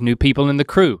 Oh, there's new people in the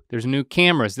crew. There's new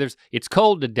cameras. It's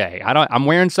cold today. I'm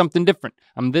wearing something different.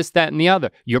 I'm this, that, and the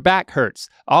other. Your back hurts.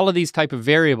 All of these type of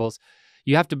variables,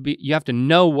 you have to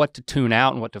know what to tune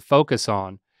out and what to focus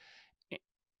on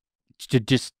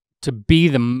to be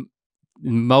the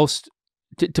most,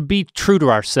 to be true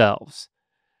to ourselves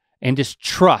and just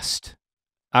trust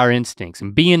our instincts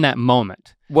and be in that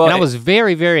moment. Well, and I was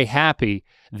very, very happy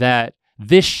that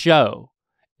this show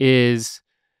is,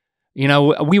 you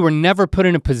know, we were never put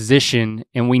in a position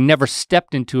and we never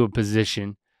stepped into a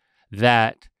position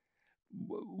that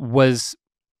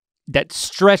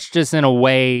stretched us in a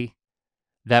way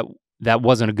that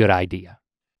wasn't a good idea.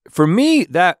 For me,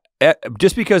 that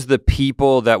just because the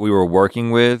people that we were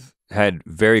working with had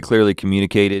very clearly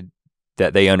communicated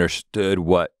that they understood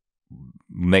what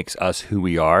makes us who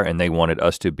we are and they wanted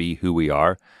us to be who we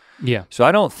are. Yeah. So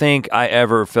I don't think I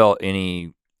ever felt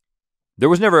there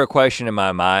was never a question in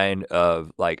my mind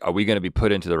of like, are we gonna be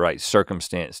put into the right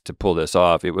circumstance to pull this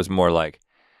off? It was more like,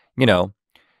 you know,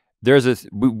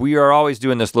 we are always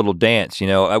doing this little dance, you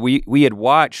know. We had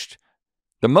watched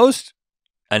the most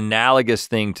analogous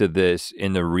thing to this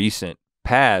in the recent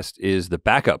past is the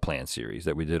Backup Plan series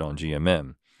that we did on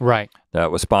GMM. Right.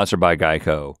 That was sponsored by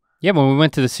Geico. Yeah, when we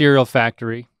went to the cereal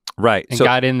factory. Right. And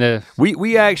got in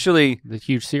we actually the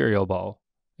huge cereal bowl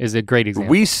is a great example.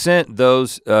 We sent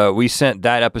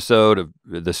that episode of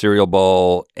the cereal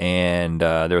bowl, and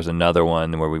there was another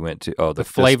one where we went to the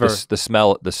flavor,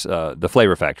 the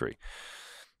flavor factory.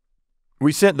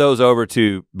 We sent those over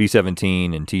to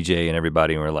B17 and TJ and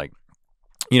everybody, and we're like,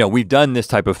 you know, we've done this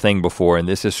type of thing before, and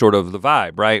this is sort of the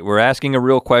vibe, right? We're asking a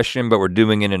real question, but we're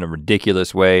doing it in a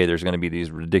ridiculous way. There's gonna be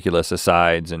these ridiculous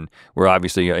asides, and we're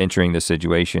obviously entering this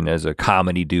situation as a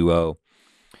comedy duo.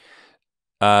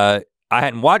 I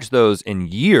hadn't watched those in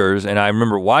years, and I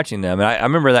remember watching them, and I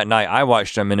remember that night I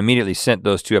watched them and immediately sent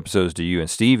those 2 episodes to you and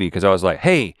Stevie, because I was like,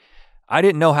 hey, I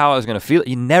didn't know how I was gonna feel.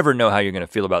 You never know how you're gonna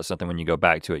feel about something when you go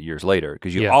back to it years later,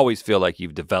 because you always feel like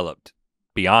you've developed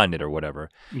beyond it or whatever.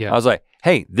 Yeah. I was like,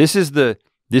 hey, this is the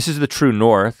true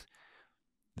north.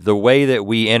 The way that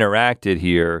we interacted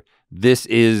here, this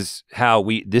is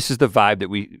the vibe that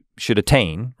we should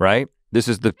attain, right? This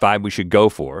is the vibe we should go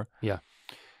for. Yeah.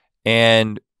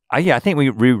 And I think we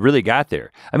really got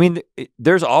there. I mean,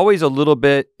 there's always a little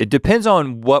bit, it depends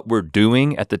on what we're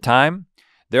doing at the time.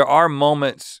 There are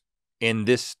moments in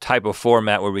this type of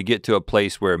format where we get to a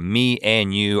place where me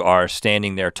and you are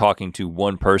standing there talking to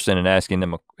one person and asking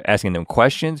them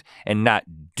questions and not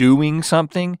doing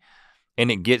something,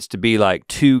 and it gets to be like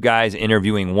 2 guys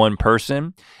interviewing one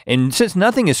person. And since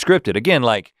nothing is scripted, again,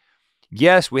 like,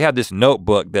 yes, we have this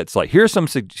notebook that's like, here's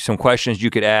some questions you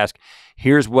could ask,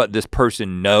 here's what this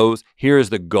person knows,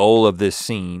 here's the goal of this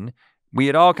scene. We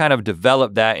had all kind of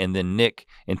developed that, and then Nick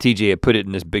and TJ had put it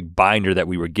in this big binder that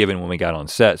we were given when we got on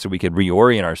set so we could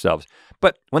reorient ourselves.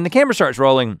 But when the camera starts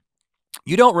rolling,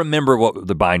 you don't remember what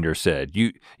the binder said.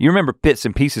 You remember bits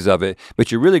and pieces of it,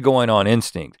 but you're really going on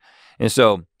instinct. And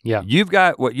so you've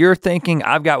got what you're thinking,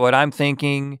 I've got what I'm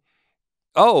thinking.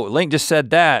 Oh, Link just said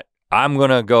that, I'm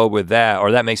gonna go with that,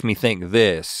 or that makes me think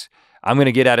this. I'm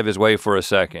gonna get out of his way for a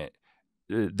second.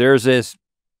 There's this,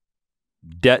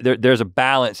 there's a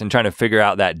balance in trying to figure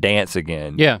out that dance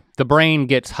again. Yeah, the brain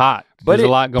gets hot. There's a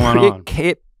lot going on.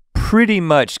 It pretty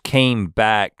much came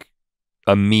back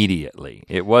immediately.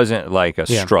 It wasn't like a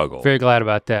struggle. Very glad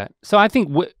about that. So I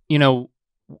think,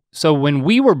 so when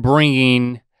we were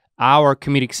bringing our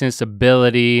comedic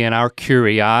sensibility and our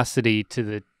curiosity to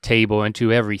the table and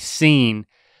to every scene,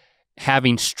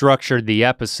 having structured the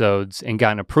episodes and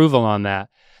gotten approval on that,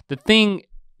 the thing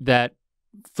that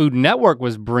Food Network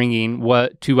was bringing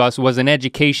to us was an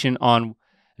education on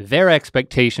their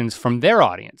expectations from their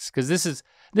audience, because this is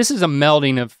a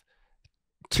melding of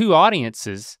 2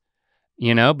 audiences,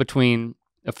 you know, between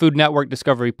a Food Network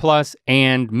Discovery Plus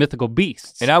and Mythical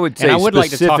Beasts. And I would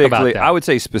like to talk about that. I would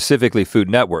say specifically Food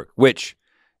Network, which,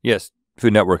 yes,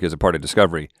 Food Network is a part of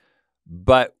Discovery,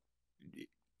 but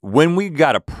when we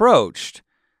got approached,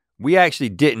 we actually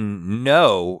didn't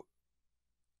know.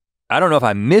 I don't know if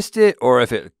I missed it or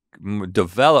if it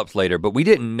developed later, but we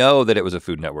didn't know that it was a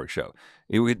Food Network show.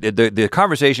 The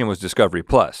conversation was Discovery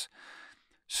Plus.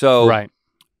 So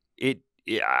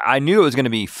I knew it was gonna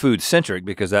be food centric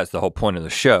because that's the whole point of the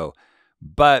show.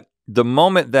 But the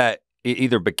moment that it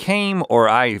either became or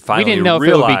I finally realized. We didn't know if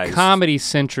it would be comedy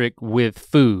centric with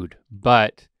food,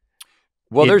 but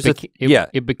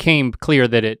it became clear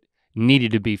that it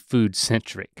needed to be food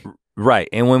centric. Right,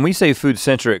 and when we say food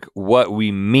centric, what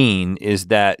we mean is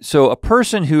that, so a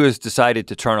person who has decided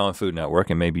to turn on Food Network,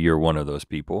 and maybe you're one of those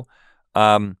people,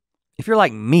 if you're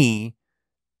like me,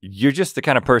 you're just the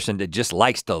kind of person that just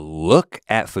likes to look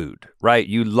at food, right?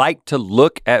 You like to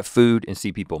look at food and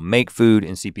see people make food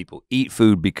and see people eat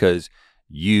food because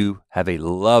you have a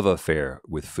love affair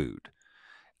with food.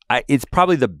 It's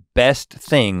probably the best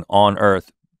thing on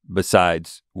earth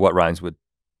besides what rhymes with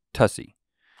Tussie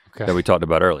that we talked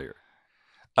about earlier.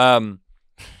 And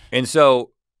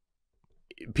so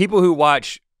people who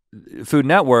watch Food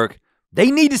Network, they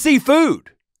need to see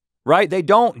food, right? They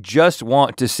don't just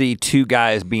want to see two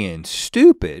guys being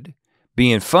stupid,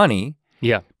 being funny.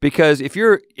 Yeah. Because if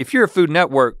you're a Food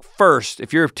Network first,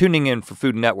 if you're tuning in for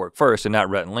Food Network first and not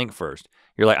Rhett Link first,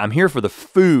 you're like, I'm here for the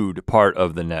food part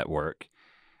of the network.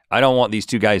 I don't want these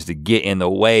two guys to get in the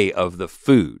way of the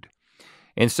food.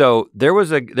 And so there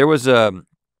was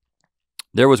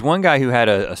one guy who had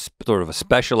a sort of a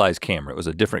specialized camera. It was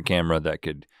a different camera that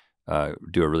could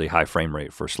do a really high frame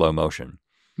rate for slow motion.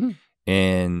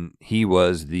 And he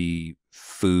was the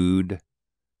food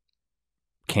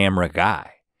camera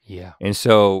guy. Yeah. And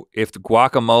so if the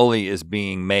guacamole is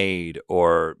being made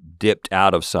or dipped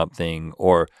out of something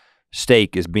or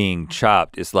steak is being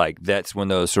chopped, it's like that's when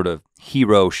those sort of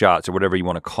hero shots or whatever you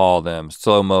want to call them,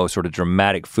 slow-mo sort of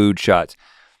dramatic food shots.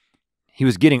 He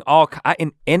was getting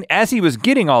and as he was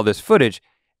getting all this footage,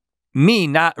 me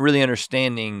not really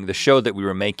understanding the show that we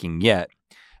were making yet,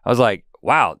 I was like,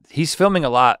 wow, he's filming a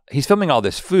lot. He's filming all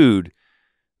this food,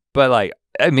 but like,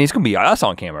 I mean, it's gonna be us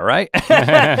on camera, right?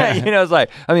 It's like,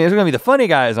 I mean, it's gonna be the funny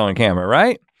guys on camera,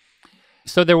 right?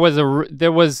 So there was a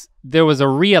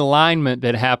realignment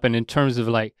that happened in terms of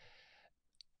like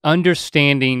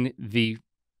understanding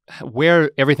where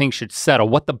everything should settle,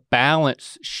 what the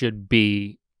balance should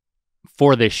be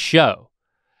for this show,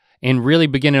 and really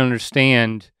beginning to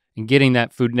understand and getting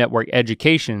that Food Network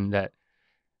education that,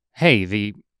 hey,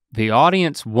 the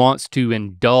audience wants to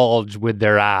indulge with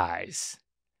their eyes,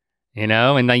 and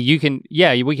then we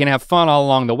can have fun all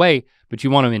along the way, but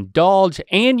you want to indulge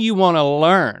and you want to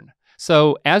learn.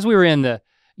 So as we were in the,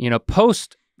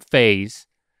 post phase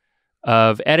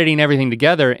of editing everything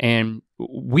together, and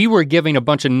we were giving a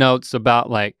bunch of notes about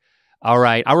like, all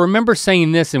right, I remember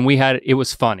saying this and it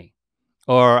was funny.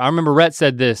 Or I remember Rhett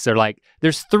said this, or like,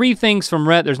 there's 3 things from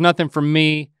Rhett, there's nothing from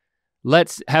me.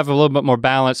 Let's have a little bit more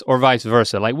balance, or vice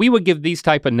versa. Like we would give these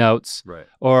type of notes, right?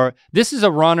 Or this is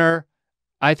a runner,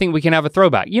 I think we can have a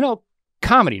throwback,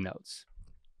 comedy notes.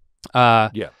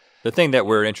 Yeah, the thing that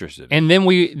we're interested in. And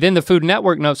then the Food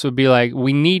Network notes would be like,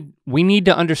 we need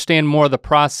to understand more of the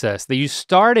process. That you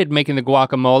started making the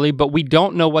guacamole, but we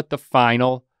don't know what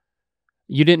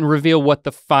you didn't reveal what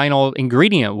the final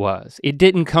ingredient was. It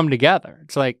didn't come together.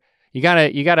 It's like, you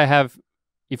gotta have,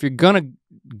 if you're gonna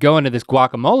go into this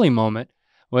guacamole moment,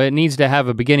 well, it needs to have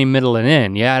a beginning, middle, and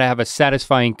end. You gotta have a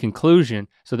satisfying conclusion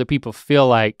so that people feel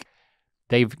like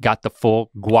they've got the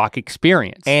full guac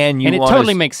experience. And it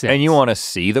totally makes sense. And you wanna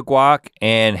see the guac,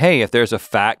 and hey, if there's a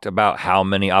fact about how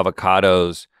many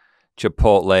avocados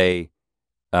Chipotle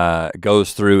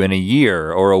goes through in a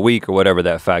year or a week or whatever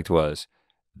that fact was,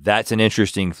 that's an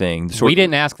interesting thing. We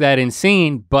didn't ask that in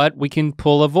scene, but we can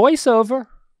pull a voiceover.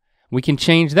 We can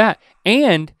change that.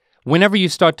 And whenever you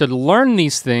start to learn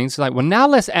these things, like, well, now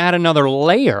let's add another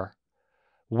layer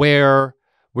where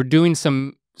we're doing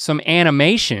some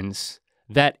animations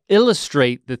that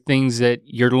illustrate the things that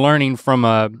you're learning from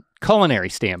a culinary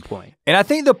standpoint. And I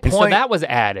think the point— so that was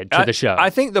added to the show.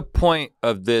 I think the point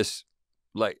of this,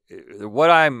 like, what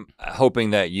I'm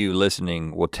hoping that you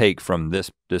listening will take from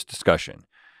this discussion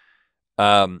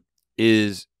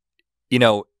is,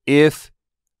 if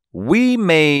we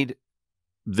made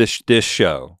this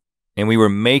show and we were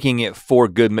making it for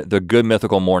the Good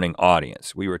Mythical Morning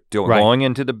audience, we were going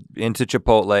into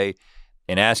Chipotle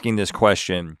and asking this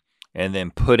question and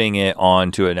then putting it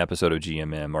onto an episode of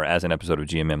GMM or as an episode of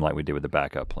GMM like we did with the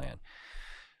backup plan.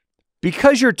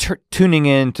 Because you're tuning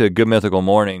in to Good Mythical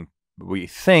Morning, we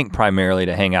think primarily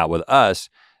to hang out with us,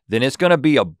 then it's gonna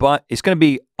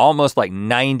be almost like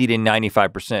 90 to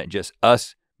 95% just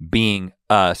us being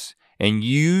us and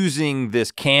using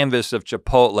this canvas of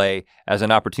Chipotle as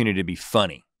an opportunity to be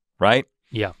funny, right?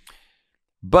 Yeah.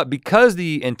 But because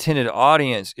the intended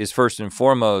audience is first and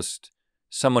foremost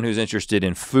someone who's interested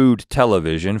in food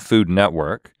television, Food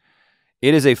Network,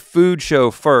 it is a food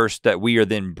show first that we are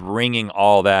then bringing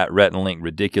all that Rhett and Link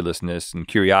ridiculousness and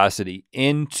curiosity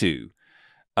into.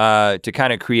 to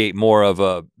kind of create more of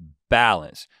a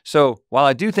balance. So while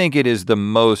I do think it is the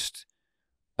most,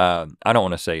 I don't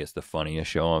want to say it's the funniest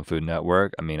show on Food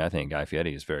Network. I mean, I think Guy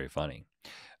Fieri is very funny.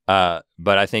 But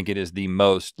I think it is the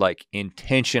most like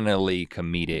intentionally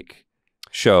comedic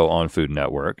show on Food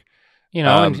Network. You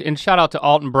know, and shout out to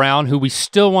Alton Brown, who we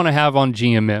still want to have on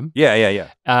GMM.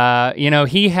 Yeah. You know,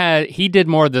 he did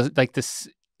more of the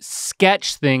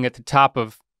sketch thing at the top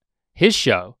of his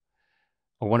show,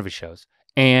 or one of his shows.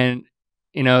 And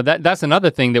you know, that's another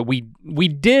thing that we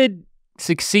did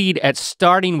succeed at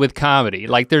starting with comedy.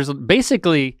 Like there's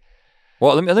basically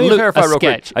well, let me clarify real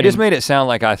quick. sketch I just made it sound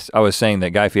like I was saying that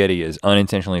Guy Fieri is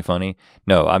unintentionally funny.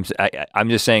 No, I'm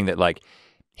just saying that like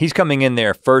he's coming in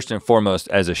there first and foremost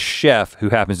as a chef who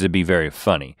happens to be very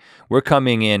funny. We're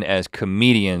coming in as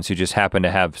comedians who just happen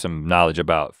to have some knowledge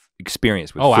about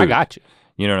experience with food. I got you.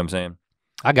 You know what I'm saying?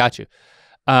 I got you.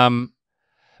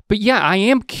 But yeah, I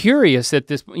am curious at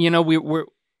this, you know,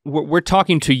 we're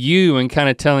talking to you and kind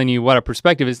of telling you what our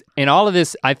perspective is. And all of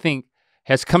this, I think,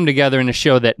 has come together in a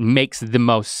show that makes the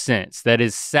most sense, that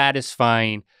is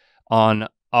satisfying on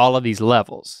all of these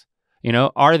levels. You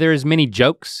know, are there as many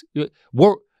jokes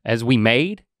as we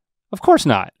made? Of course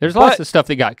not. There's lots of stuff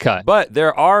that got cut. But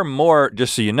there are more,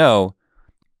 just so you know,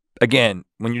 again,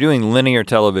 when you're doing linear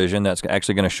television that's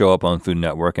actually gonna show up on Food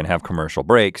Network and have commercial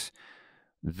breaks,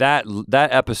 that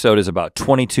episode is about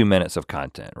 22 minutes of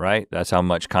content, right? That's how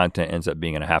much content ends up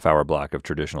being in a half-hour block of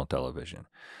traditional television.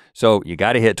 So you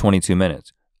gotta hit 22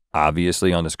 minutes.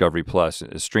 Obviously on Discovery Plus,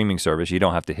 a streaming service, you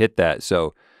don't have to hit that.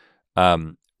 So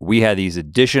we had these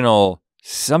additional,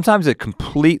 sometimes a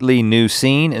completely new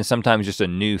scene and sometimes just a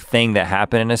new thing that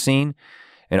happened in a scene.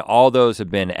 And all those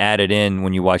have been added in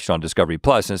when you watch it on Discovery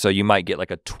Plus. And so you might get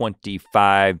like a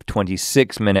 25,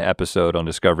 26 minute episode on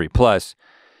Discovery Plus.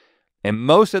 And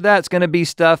most of that's gonna be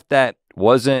stuff that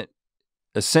wasn't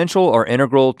essential or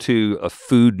integral to a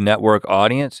Food Network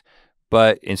audience,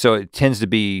 and so it tends to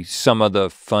be some of the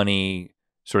funny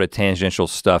sort of tangential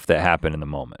stuff that happened in the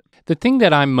moment. The thing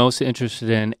that I'm most interested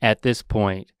in at this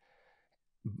point,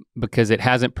 because it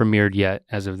hasn't premiered yet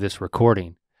as of this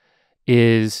recording,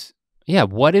 is,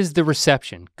 what is the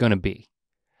reception gonna be?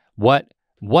 What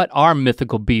are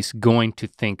Mythical Beasts going to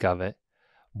think of it?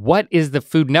 What is the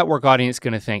Food Network audience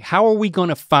gonna think? How are we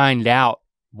gonna find out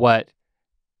what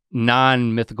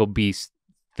non-Mythical Beasts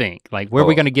think? Like, where are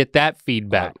we gonna get that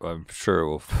feedback? I'm sure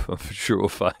we'll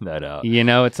find that out. You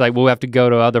know, it's like we'll have to go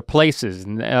to other places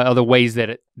and other ways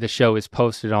that the show is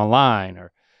posted online,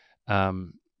 or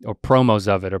promos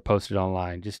of it are posted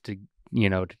online, just to, you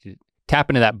know, to tap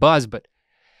into that buzz. But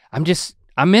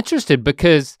I'm interested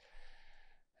because,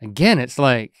 again, it's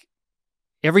like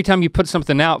every time you put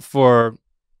something out for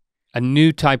a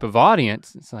new type of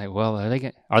audience, it's like, well,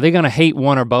 are they gonna hate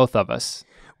one or both of us?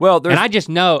 Well, and I just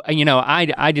know, you know, I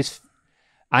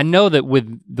know that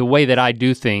with the way that I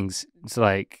do things, it's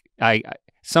like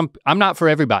I'm not for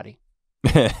everybody.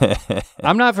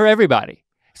 I'm not for everybody.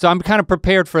 So I'm kind of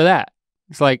prepared for that.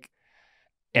 It's like,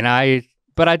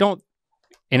 but I don't,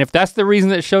 and if that's the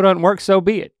reason that the show doesn't work, so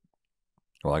be it.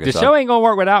 Well, I guess the show ain't gonna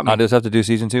work without me. I'll just have to do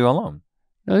season 2 alone.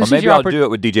 No, or maybe I'll do it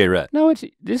with DJ Rhett. No,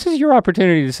 this is your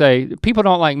opportunity to say, people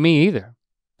don't like me either.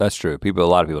 That's true. A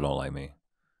lot of people don't like me.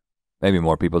 Maybe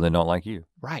more people than don't like you.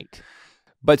 Right.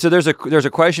 But so there's a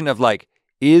question of like,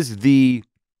 is the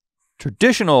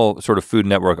traditional sort of Food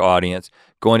Network audience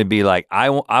going to be like, I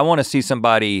want to see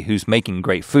somebody who's making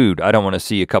great food. I don't want to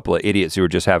see a couple of idiots who are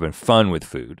just having fun with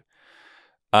food.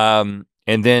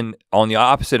 And then on the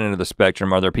opposite end of the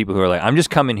spectrum, are there people who are like, I'm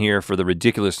just coming here for the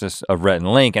ridiculousness of Rhett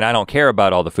and Link, and I don't care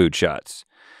about all the food shots.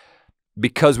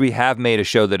 Because we have made a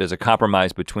show that is a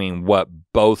compromise between what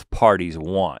both parties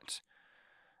want.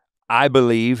 I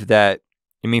believe that,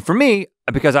 I mean, for me,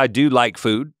 because I do like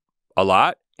food a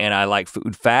lot, and I like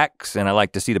food facts, and I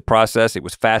like to see the process. It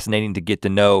was fascinating to get to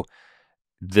know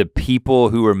the people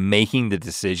who are making the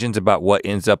decisions about what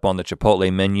ends up on the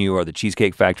Chipotle menu or the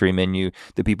Cheesecake Factory menu,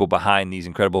 the people behind these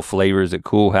incredible flavors at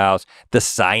Cool House, the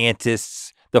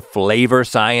scientists, the flavor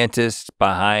scientists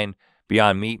behind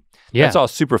Beyond Meat. Yeah. That's all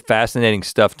super fascinating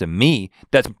stuff to me.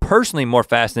 That's personally more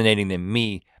fascinating than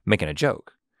me making a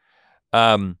joke.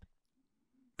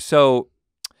 So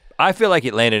I feel like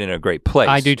it landed in a great place.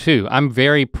 I do too. I'm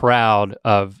very proud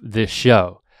of this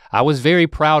show. I was very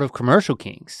proud of Commercial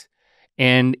Kings.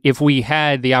 And if we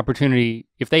had the opportunity,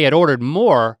 if they had ordered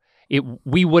more,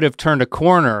 we would have turned a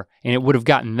corner and it would have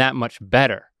gotten that much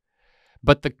better.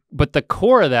 But the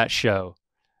core of that show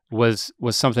was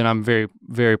something I'm very,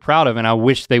 very proud of, and I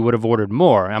wish they would have ordered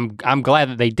more. I'm glad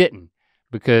that they didn't,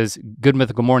 because Good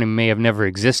Mythical Morning may have never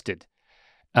existed.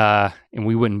 and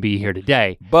we wouldn't be here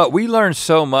today. But we learned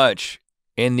so much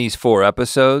in these 4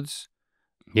 episodes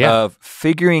of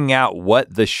figuring out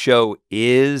what the show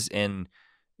is and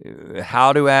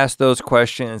how to ask those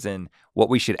questions and what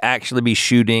we should actually be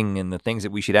shooting and the things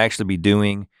that we should actually be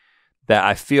doing, that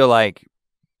I feel like,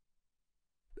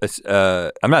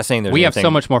 I'm not saying there's we have so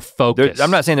much more focus.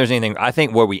 I'm not saying there's anything, I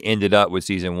think where we ended up with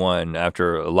season 1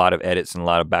 after a lot of edits and a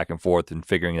lot of back and forth and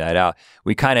figuring that out,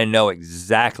 we kind of know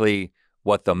exactly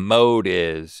what the mode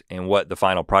is and what the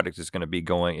final product is gonna be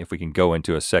going if we can go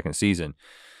into a second season,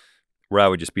 where I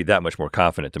would just be that much more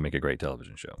confident to make a great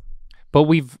television show. But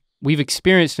we've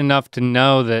experienced enough to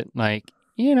know that, like,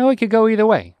 you know, it could go either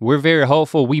way. We're very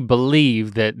hopeful. We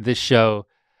believe that this show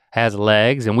has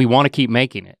legs and we want to keep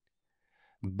making it.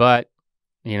 But,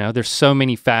 you know, there's so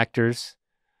many factors,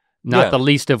 not the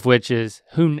least of which is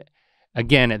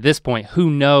again, at this point, who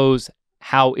knows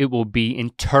how it will be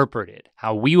interpreted,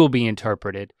 how we will be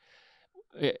interpreted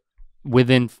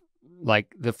within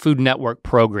like the Food Network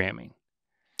programming.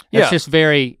 It's just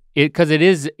very, because it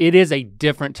is a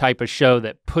different type of show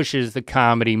that pushes the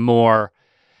comedy more,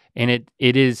 and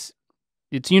it's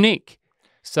unique.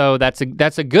 So that's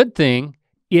a good thing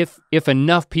if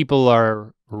enough people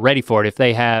are ready for it, if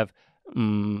they have,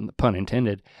 pun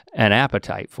intended, an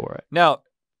appetite for it. Now,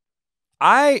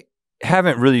 I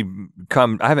haven't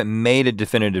made a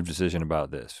definitive decision about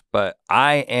this, but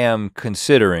I am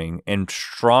considering and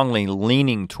strongly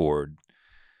leaning toward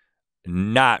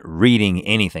not reading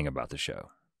anything about the show.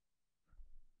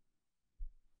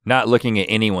 Not looking at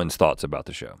anyone's thoughts about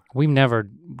the show. We've never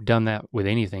done that with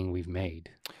anything we've made.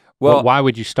 Well, why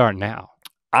would you start now?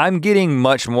 I'm getting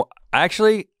much more,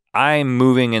 actually, I'm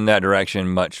moving in that direction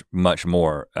much, much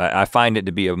more. I find it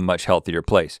to be a much healthier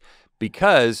place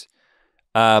because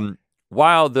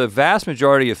while the vast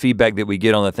majority of feedback that we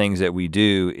get on the things that we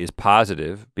do is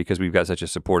positive because we've got such a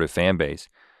supportive fan base,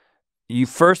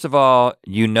 first of all,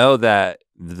 you know that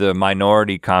the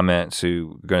minority comments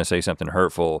who are gonna say something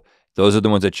hurtful, those are the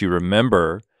ones that you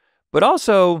remember, but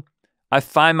also I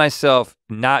find myself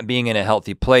not being in a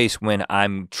healthy place when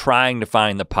I'm trying to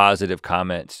find the positive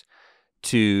comments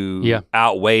to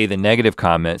outweigh the negative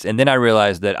comments. And then I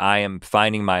realize that I am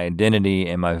finding my identity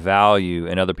and my value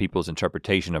in other people's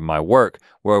interpretation of my work,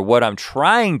 where what I'm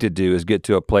trying to do is get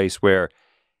to a place where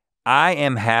I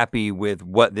am happy with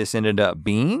what this ended up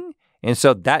being. And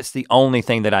so that's the only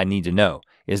thing that I need to know,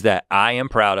 is that I am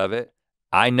proud of it.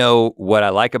 I know what I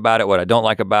like about it, what I don't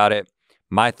like about it,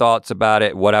 my thoughts about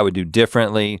it, what I would do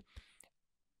differently.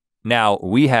 Now,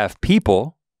 we have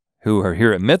people who are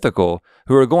here at Mythical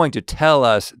who are going to tell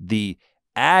us the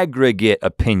aggregate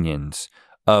opinions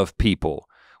of people,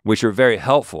 which are very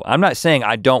helpful. I'm not saying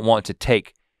I don't want to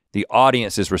take the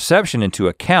audience's reception into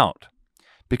account,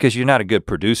 because you're not a good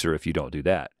producer if you don't do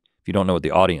that, if you don't know what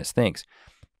the audience thinks.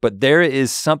 But there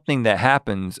is something that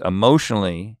happens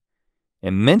emotionally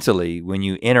and mentally when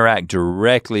you interact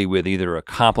directly with either a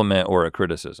compliment or a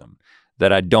criticism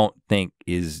that I don't think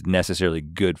is necessarily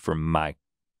good for my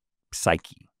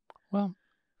psyche. Well,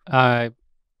 I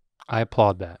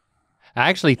applaud that. I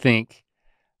actually think,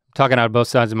 I'm talking out of both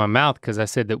sides of my mouth because I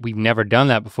said that we've never done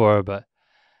that before, but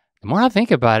the more I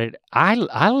think about it,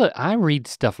 I read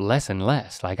stuff less and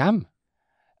less. Like I'm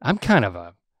kind of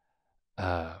a,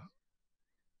 I'm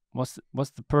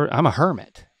a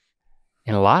hermit.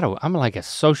 I'm like a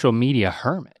social media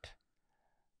hermit.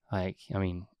 Like, I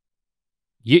mean,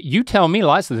 you tell me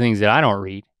lots of things that I don't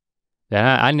read,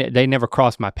 that they never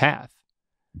cross my path.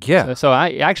 Yeah.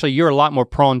 So you're a lot more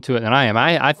prone to it than I am.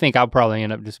 I think I'll probably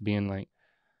end up just being like,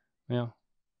 well,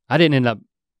 I didn't end up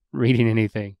reading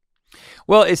anything.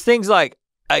 Well, it's things like,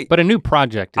 but a new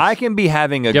project is I can be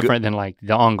having a different than like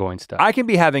the ongoing stuff. I can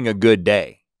be having a good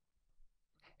day,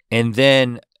 and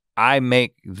then I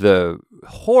make the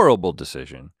horrible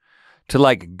decision to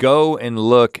like go and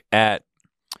look at,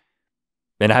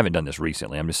 and I haven't done this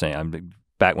recently, I'm just saying, I'm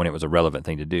back when it was a relevant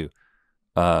thing to do.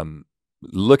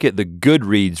 Look at the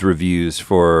Goodreads reviews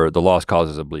for The Lost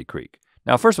Causes of Bleak Creek.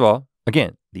 Now, first of all,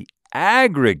 again, the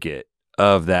aggregate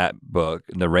of that book,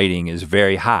 the rating is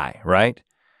very high, right?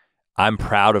 I'm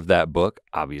proud of that book.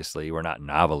 Obviously, we're not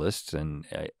novelists, and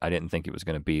I didn't think it was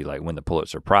gonna be like win the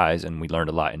Pulitzer Prize, and we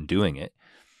learned a lot in doing it.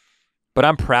 But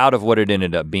I'm proud of what it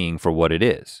ended up being for what it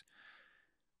is.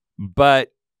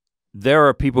 But there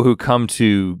are people who come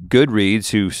to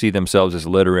Goodreads who see themselves as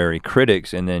literary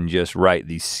critics and then just write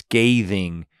these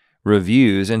scathing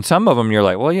reviews. And some of them you're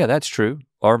like, well, yeah, that's true.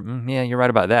 Or yeah, you're right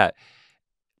about that.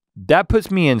 that puts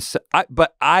me in,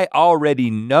 but I already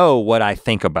know what I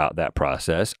think about that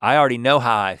process. I already know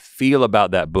how I feel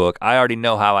about that book. I already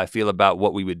know how I feel about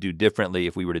what we would do differently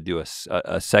if we were to do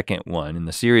a second one in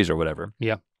the series or whatever.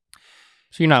 Yeah.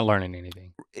 So you're not learning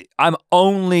anything. I'm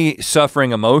only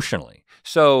suffering emotionally.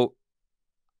 So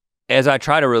as I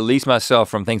try to release myself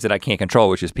from things that I can't control,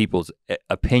 which is people's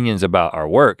opinions about our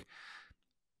work,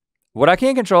 what I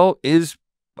can control is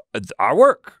our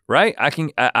work, right?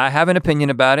 I have an opinion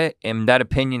about it, and that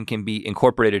opinion can be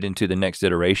incorporated into the next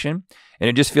iteration, and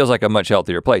it just feels like a much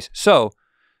healthier place. So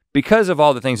because of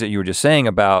all the things that you were just saying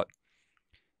about,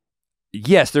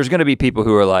 yes, there's gonna be people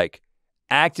who are like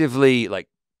actively like,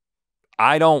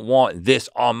 I don't want this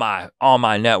on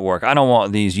my network. I don't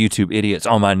want these YouTube idiots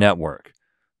on my network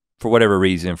for whatever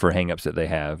reason, for hangups that they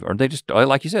have, or they just,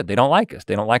 like you said, they don't like us.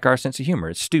 They don't like our sense of humor.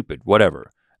 It's stupid,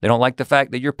 whatever. They don't like the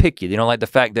fact that you're picky. They don't like the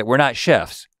fact that we're not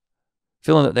chefs.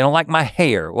 Feeling that they don't like my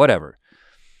hair, whatever.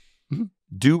 I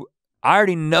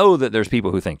already know that there's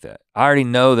people who think that. I already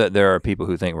know that there are people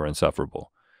who think we're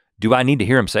insufferable. Do I need to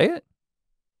hear them say it?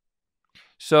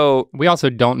 So we also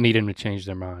don't need them to change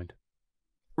their mind.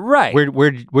 Right.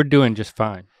 We're doing just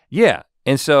fine. Yeah.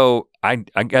 And so I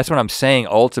guess what I'm saying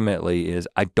ultimately is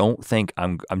I don't think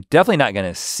I'm definitely not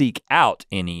gonna seek out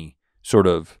any sort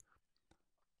of,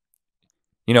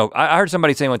 you know, I heard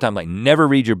somebody say one time, like, never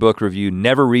read your book review,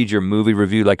 never read your movie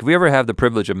review. Like if we ever have the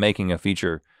privilege of making a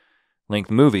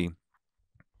feature-length movie,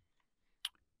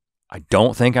 I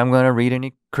don't think I'm gonna read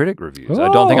any critic reviews. I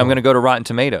don't think I'm gonna go to Rotten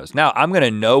Tomatoes. Now, I'm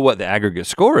gonna know what the aggregate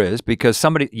score is because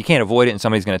you can't avoid it and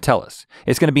somebody's gonna tell us.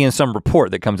 It's gonna be in some report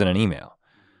that comes in an email.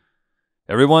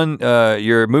 Everyone,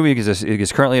 your movie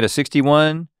is currently at a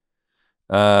 61,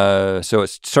 so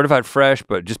it's certified fresh,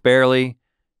 but just barely.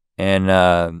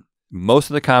 And most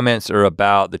of the comments are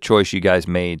about the choice you guys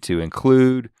made to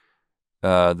include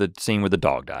the scene where the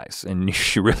dog dies, and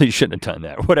you really shouldn't have done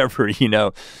that, whatever, you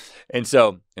know. And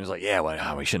so it was like, yeah,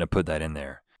 well, we shouldn't have put that in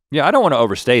there. Yeah, I don't want to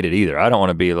overstate it either. I don't want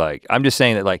to be like, I'm just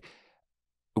saying that like,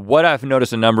 what I've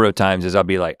noticed a number of times is I'll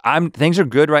be like, things are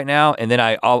good right now, and then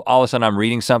all of a sudden I'm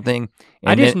reading something. And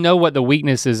I just know what the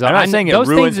weaknesses are. I'm not saying it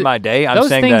ruins my day. I'm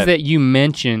saying those things that you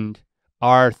mentioned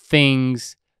are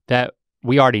things that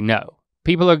we already know.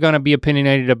 People are gonna be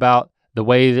opinionated about the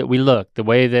way that we look, the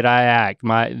way that I act,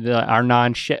 our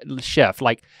non-chef.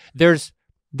 Like there's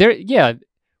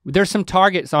some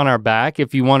targets on our back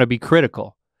if you wanna be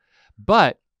critical.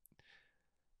 But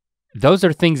those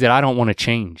are things that I don't wanna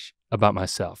change about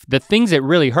myself. The things that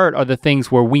really hurt are the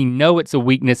things where we know it's a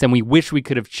weakness and we wish we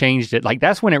could have changed it. Like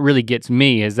that's when it really gets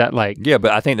me, is that like— Yeah,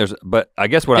 but I think I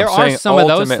guess what I'm saying— there are some of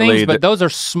those things, but those are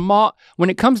small. When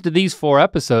it comes to these 4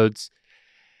 episodes,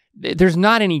 there's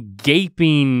not any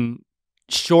gaping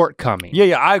shortcoming.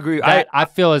 Yeah, I agree. I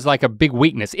feel is like a big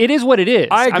weakness. It is what it is.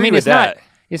 I agree with it's that.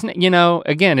 It's not, you know,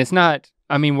 again, it's not,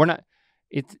 I mean, we're not,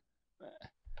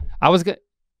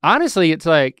 honestly, it's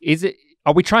like,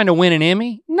 are we trying to win an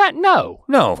Emmy? No,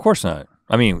 of course not.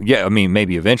 I mean, yeah,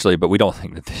 maybe eventually, but we don't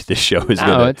think that this show is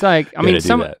gonna— No, it's like, I mean,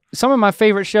 some of my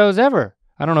favorite shows ever,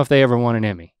 I don't know if they ever won an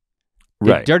Emmy.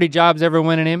 Did Dirty Jobs ever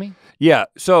win an Emmy? Yeah,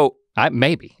 so—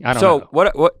 maybe, I don't know. So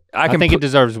what I think it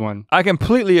deserves one. I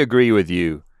completely agree with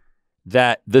you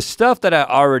that the stuff that I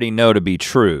already know to be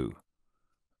true,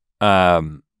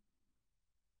 it's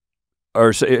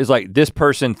like this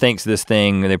person thinks this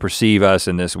thing and they perceive us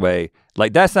in this way.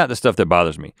 Like that's not the stuff that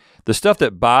bothers me. The stuff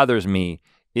that bothers me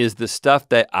is the stuff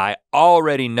that I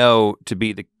already know to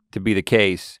be the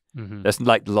case. Mm-hmm. That's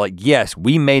like yes,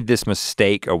 we made this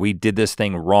mistake or we did this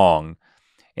thing wrong.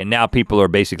 And now people are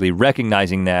basically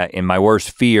recognizing that, and my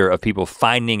worst fear of people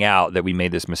finding out that we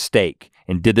made this mistake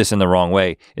and did this in the wrong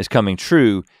way is coming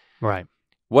true. Right.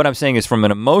 What I'm saying is from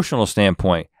an emotional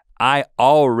standpoint, I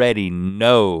already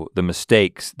know the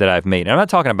mistakes that I've made. And I'm not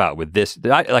talking about with this,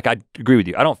 I agree with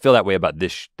you. I don't feel that way about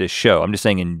this show. I'm just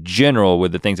saying in general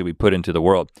with the things that we put into the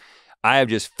world. I have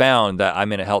just found that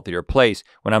I'm in a healthier place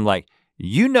when I'm like,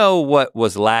 you know what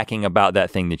was lacking about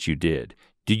that thing that you did.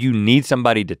 Do you need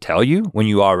somebody to tell you when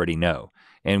you already know?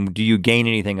 And do you gain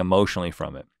anything emotionally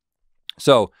from it?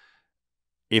 So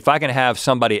if I can have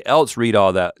somebody else read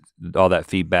all that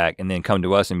feedback and then come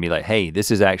to us and be like, hey,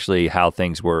 this is actually how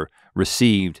things were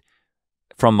received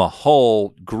from a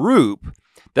whole group,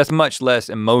 that's much less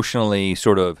emotionally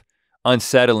sort of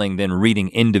unsettling than reading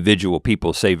individual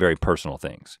people say very personal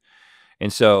things.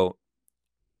 And so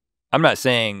I'm not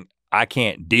saying I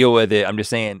can't deal with it. I'm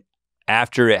just saying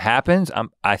after it happens,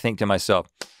 I think to myself,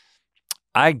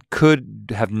 I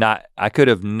could have not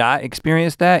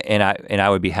experienced that, and I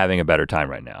would be having a better time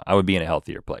right now. I would be in a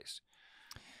healthier place.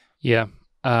 Yeah,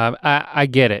 I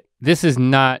get it. This is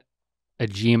not a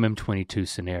GMM22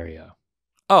 scenario.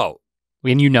 Oh,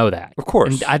 And you know that. of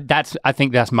course. And I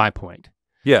think that's my point.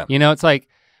 Yeah. You know, it's like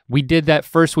we did that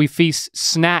First We Feast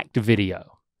snacked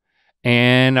video.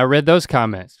 And I read those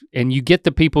comments. And you get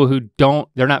the people who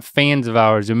they're not fans of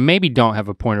ours and maybe don't have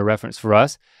a point of reference for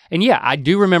us. And yeah, I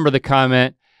do remember the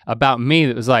comment about me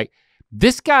that was like,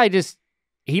 this guy just,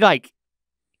 he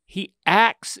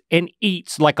acts and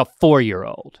eats like a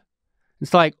 4-year-old.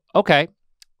 It's like, okay,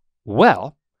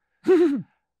 well, this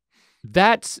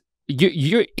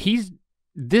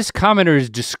commenter is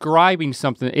describing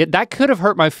something that could have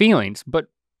hurt my feelings, but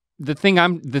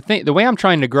the way I'm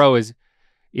trying to grow is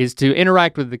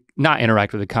to not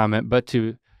interact with the comment, but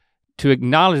to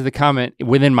acknowledge the comment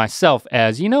within myself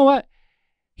as, you know what?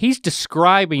 He's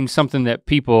describing something that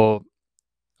people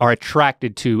are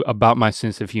attracted to about my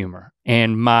sense of humor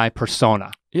and my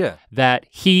persona. Yeah. That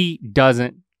he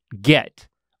doesn't get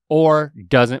or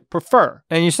doesn't prefer.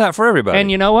 And it's not for everybody.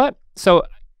 And you know what? So,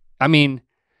 I mean,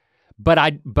 but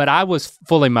I was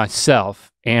fully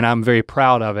myself, and I'm very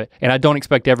proud of it, and I don't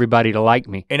expect everybody to like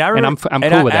me. And I'm cool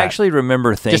with that. I actually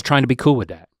remember thinking, just trying to be cool with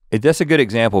that. That's a good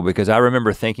example because I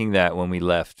remember thinking that when we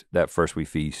left that First We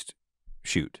Feast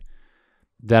shoot.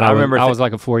 That I was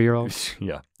like a 4-year-old.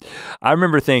 Yeah. I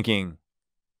remember thinking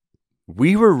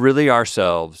we were really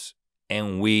ourselves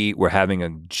and we were having a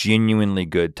genuinely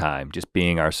good time just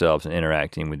being ourselves and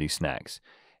interacting with these snacks.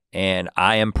 And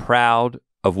I am proud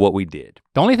of what we did.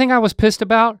 The only thing I was pissed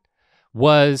about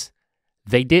was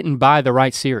they didn't buy the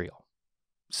right cereal.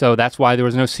 So that's why there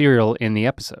was no cereal in the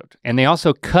episode. And they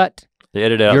also cut They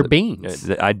edited out your beans.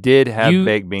 I did have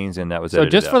baked beans and that was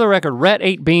edited So just out. for the record, Rhett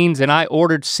ate beans and I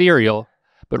ordered cereal,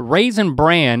 but Raisin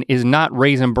Bran is not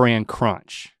Raisin Bran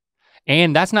Crunch.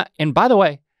 And that's not, and by the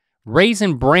way,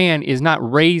 Raisin Bran is not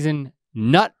Raisin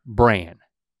Nut Bran.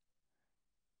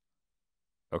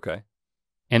 Okay.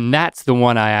 And that's the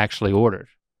one I actually ordered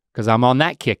because I'm on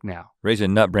that kick now.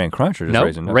 Raisin Nut Bran Crunch or just No,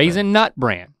 Raisin Nut Raisin Nut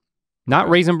Bran, not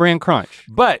Okay. Raisin Bran Crunch.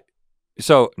 But,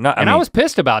 so, not, I was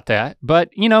pissed about that, but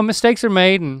you know, mistakes are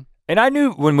made and I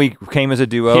knew when we came as a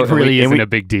duo. it really isn't a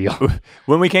big deal.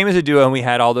 When we came as a duo and we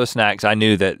had all those snacks, I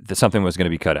knew that something was gonna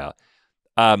be cut out.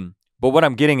 But what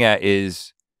I'm getting at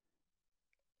is,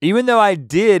 even though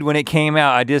when it came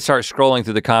out, I did start scrolling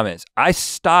through the comments. I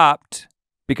stopped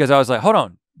because I was like, hold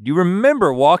on. You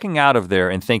remember walking out of there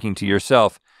and thinking to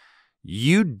yourself,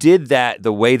 you did that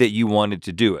the way that you wanted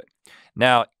to do it.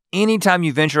 Now, anytime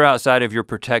you venture outside of your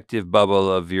protective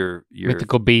bubble of your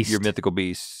Mythical beast. your mythical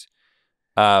beasts,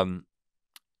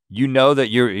 you know that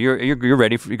you're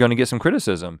ready for, you're gonna get some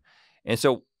criticism. And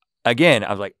so again,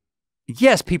 I was like,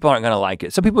 yes, people aren't gonna like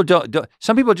it. Some people don't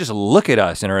some people just look at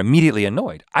us and are immediately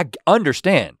annoyed. I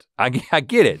understand, I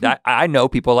get it. I know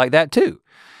people like that too.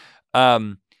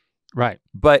 Right.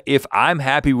 But if I'm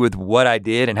happy with what I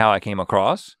did and how I came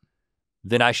across,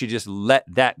 then I should just let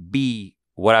that be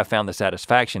what I found the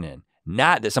satisfaction in.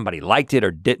 Not that somebody liked it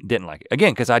or didn't like it.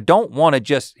 Again, because I don't want to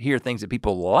just hear things that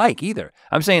people like either.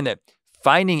 I'm saying that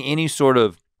finding any sort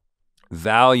of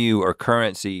value or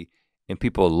currency in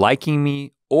people liking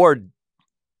me or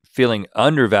feeling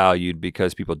undervalued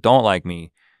because people don't like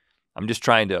me, I'm just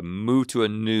trying to move to a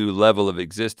new level of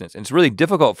existence. And it's really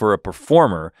difficult for a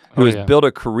performer who has built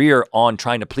a career on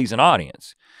trying to please an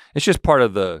audience. It's just part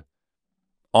of the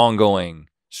ongoing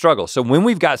struggle. So when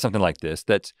we've got something like this,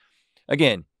 that's,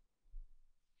 again,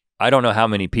 I don't know how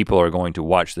many people are going to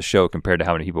watch the show compared to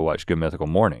how many people watch Good Mythical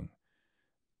Morning.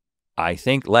 I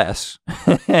think less,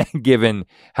 given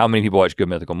how many people watch Good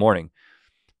Mythical Morning.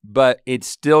 But it's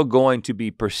still going to be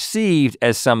perceived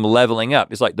as some leveling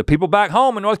up. It's like the people back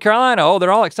home in North Carolina, oh,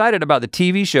 they're all excited about the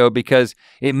TV show because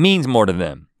it means more to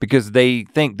them, because they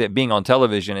think that being on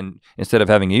television and instead of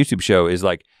having a YouTube show is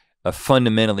like a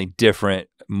fundamentally different,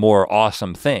 more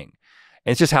awesome thing.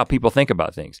 And it's just how people think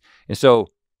about things. And so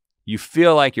you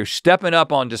feel like you're stepping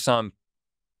up onto some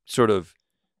sort of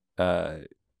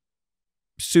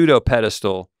pseudo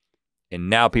pedestal. And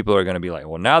now people are gonna be like,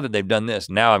 well, now that they've done this,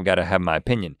 now I've gotta have my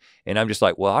opinion. And I'm just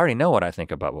like, well, I already know what I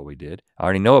think about what we did. I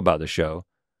already know about the show,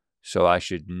 so I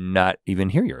should not even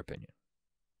hear your opinion.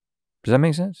 Does that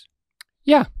make sense?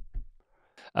 Yeah.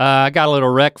 I got a little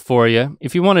rec for you.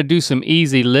 If you wanna do some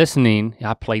easy listening,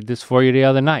 I played this for you the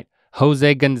other night.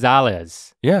 Jose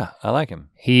Gonzalez. Yeah, I like him.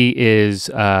 He is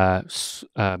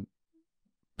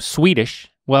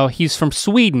Swedish. Well, he's from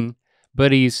Sweden,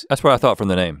 but That's what I thought from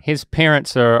the name. his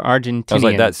parents are Argentinian. I was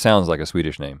like, that sounds like a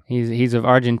Swedish name. He's of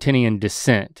Argentinian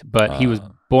descent, but he was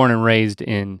born and raised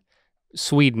in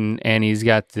Sweden, and he's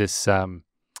got this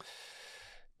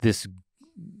this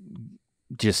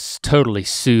just totally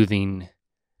soothing,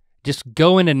 just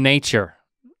go into nature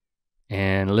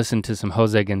and listen to some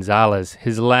Jose Gonzalez.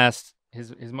 His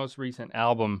most recent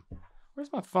album.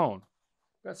 Where's my phone?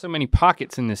 Got so many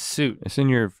pockets in this suit. It's in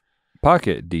your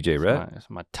pocket, DJ Rhett. It's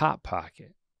my top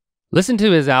pocket. Listen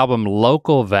to his album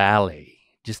Local Valley,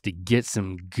 just to get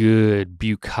some good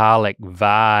bucolic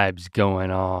vibes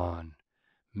going on.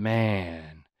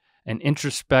 Man, an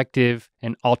introspective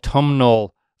and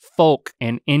autumnal folk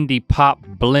and indie pop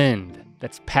blend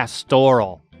that's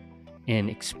pastoral in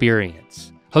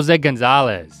experience. Jose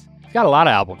Gonzalez, he's got a lot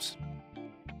of albums.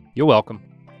 You're welcome.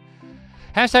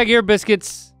 Hashtag Ear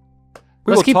Biscuits.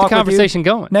 Let's keep the conversation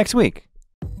going. Next week.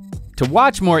 To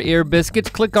watch more Ear Biscuits,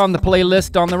 click on the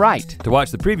playlist on the right. To watch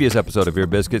the previous episode of Ear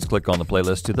Biscuits, click on the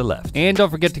playlist to the left. And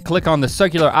don't forget to click on the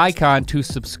circular icon to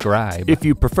subscribe. If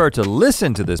you prefer to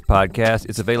listen to this podcast,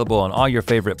 it's available on all your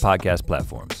favorite podcast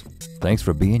platforms. Thanks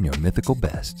for being your mythical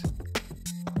best.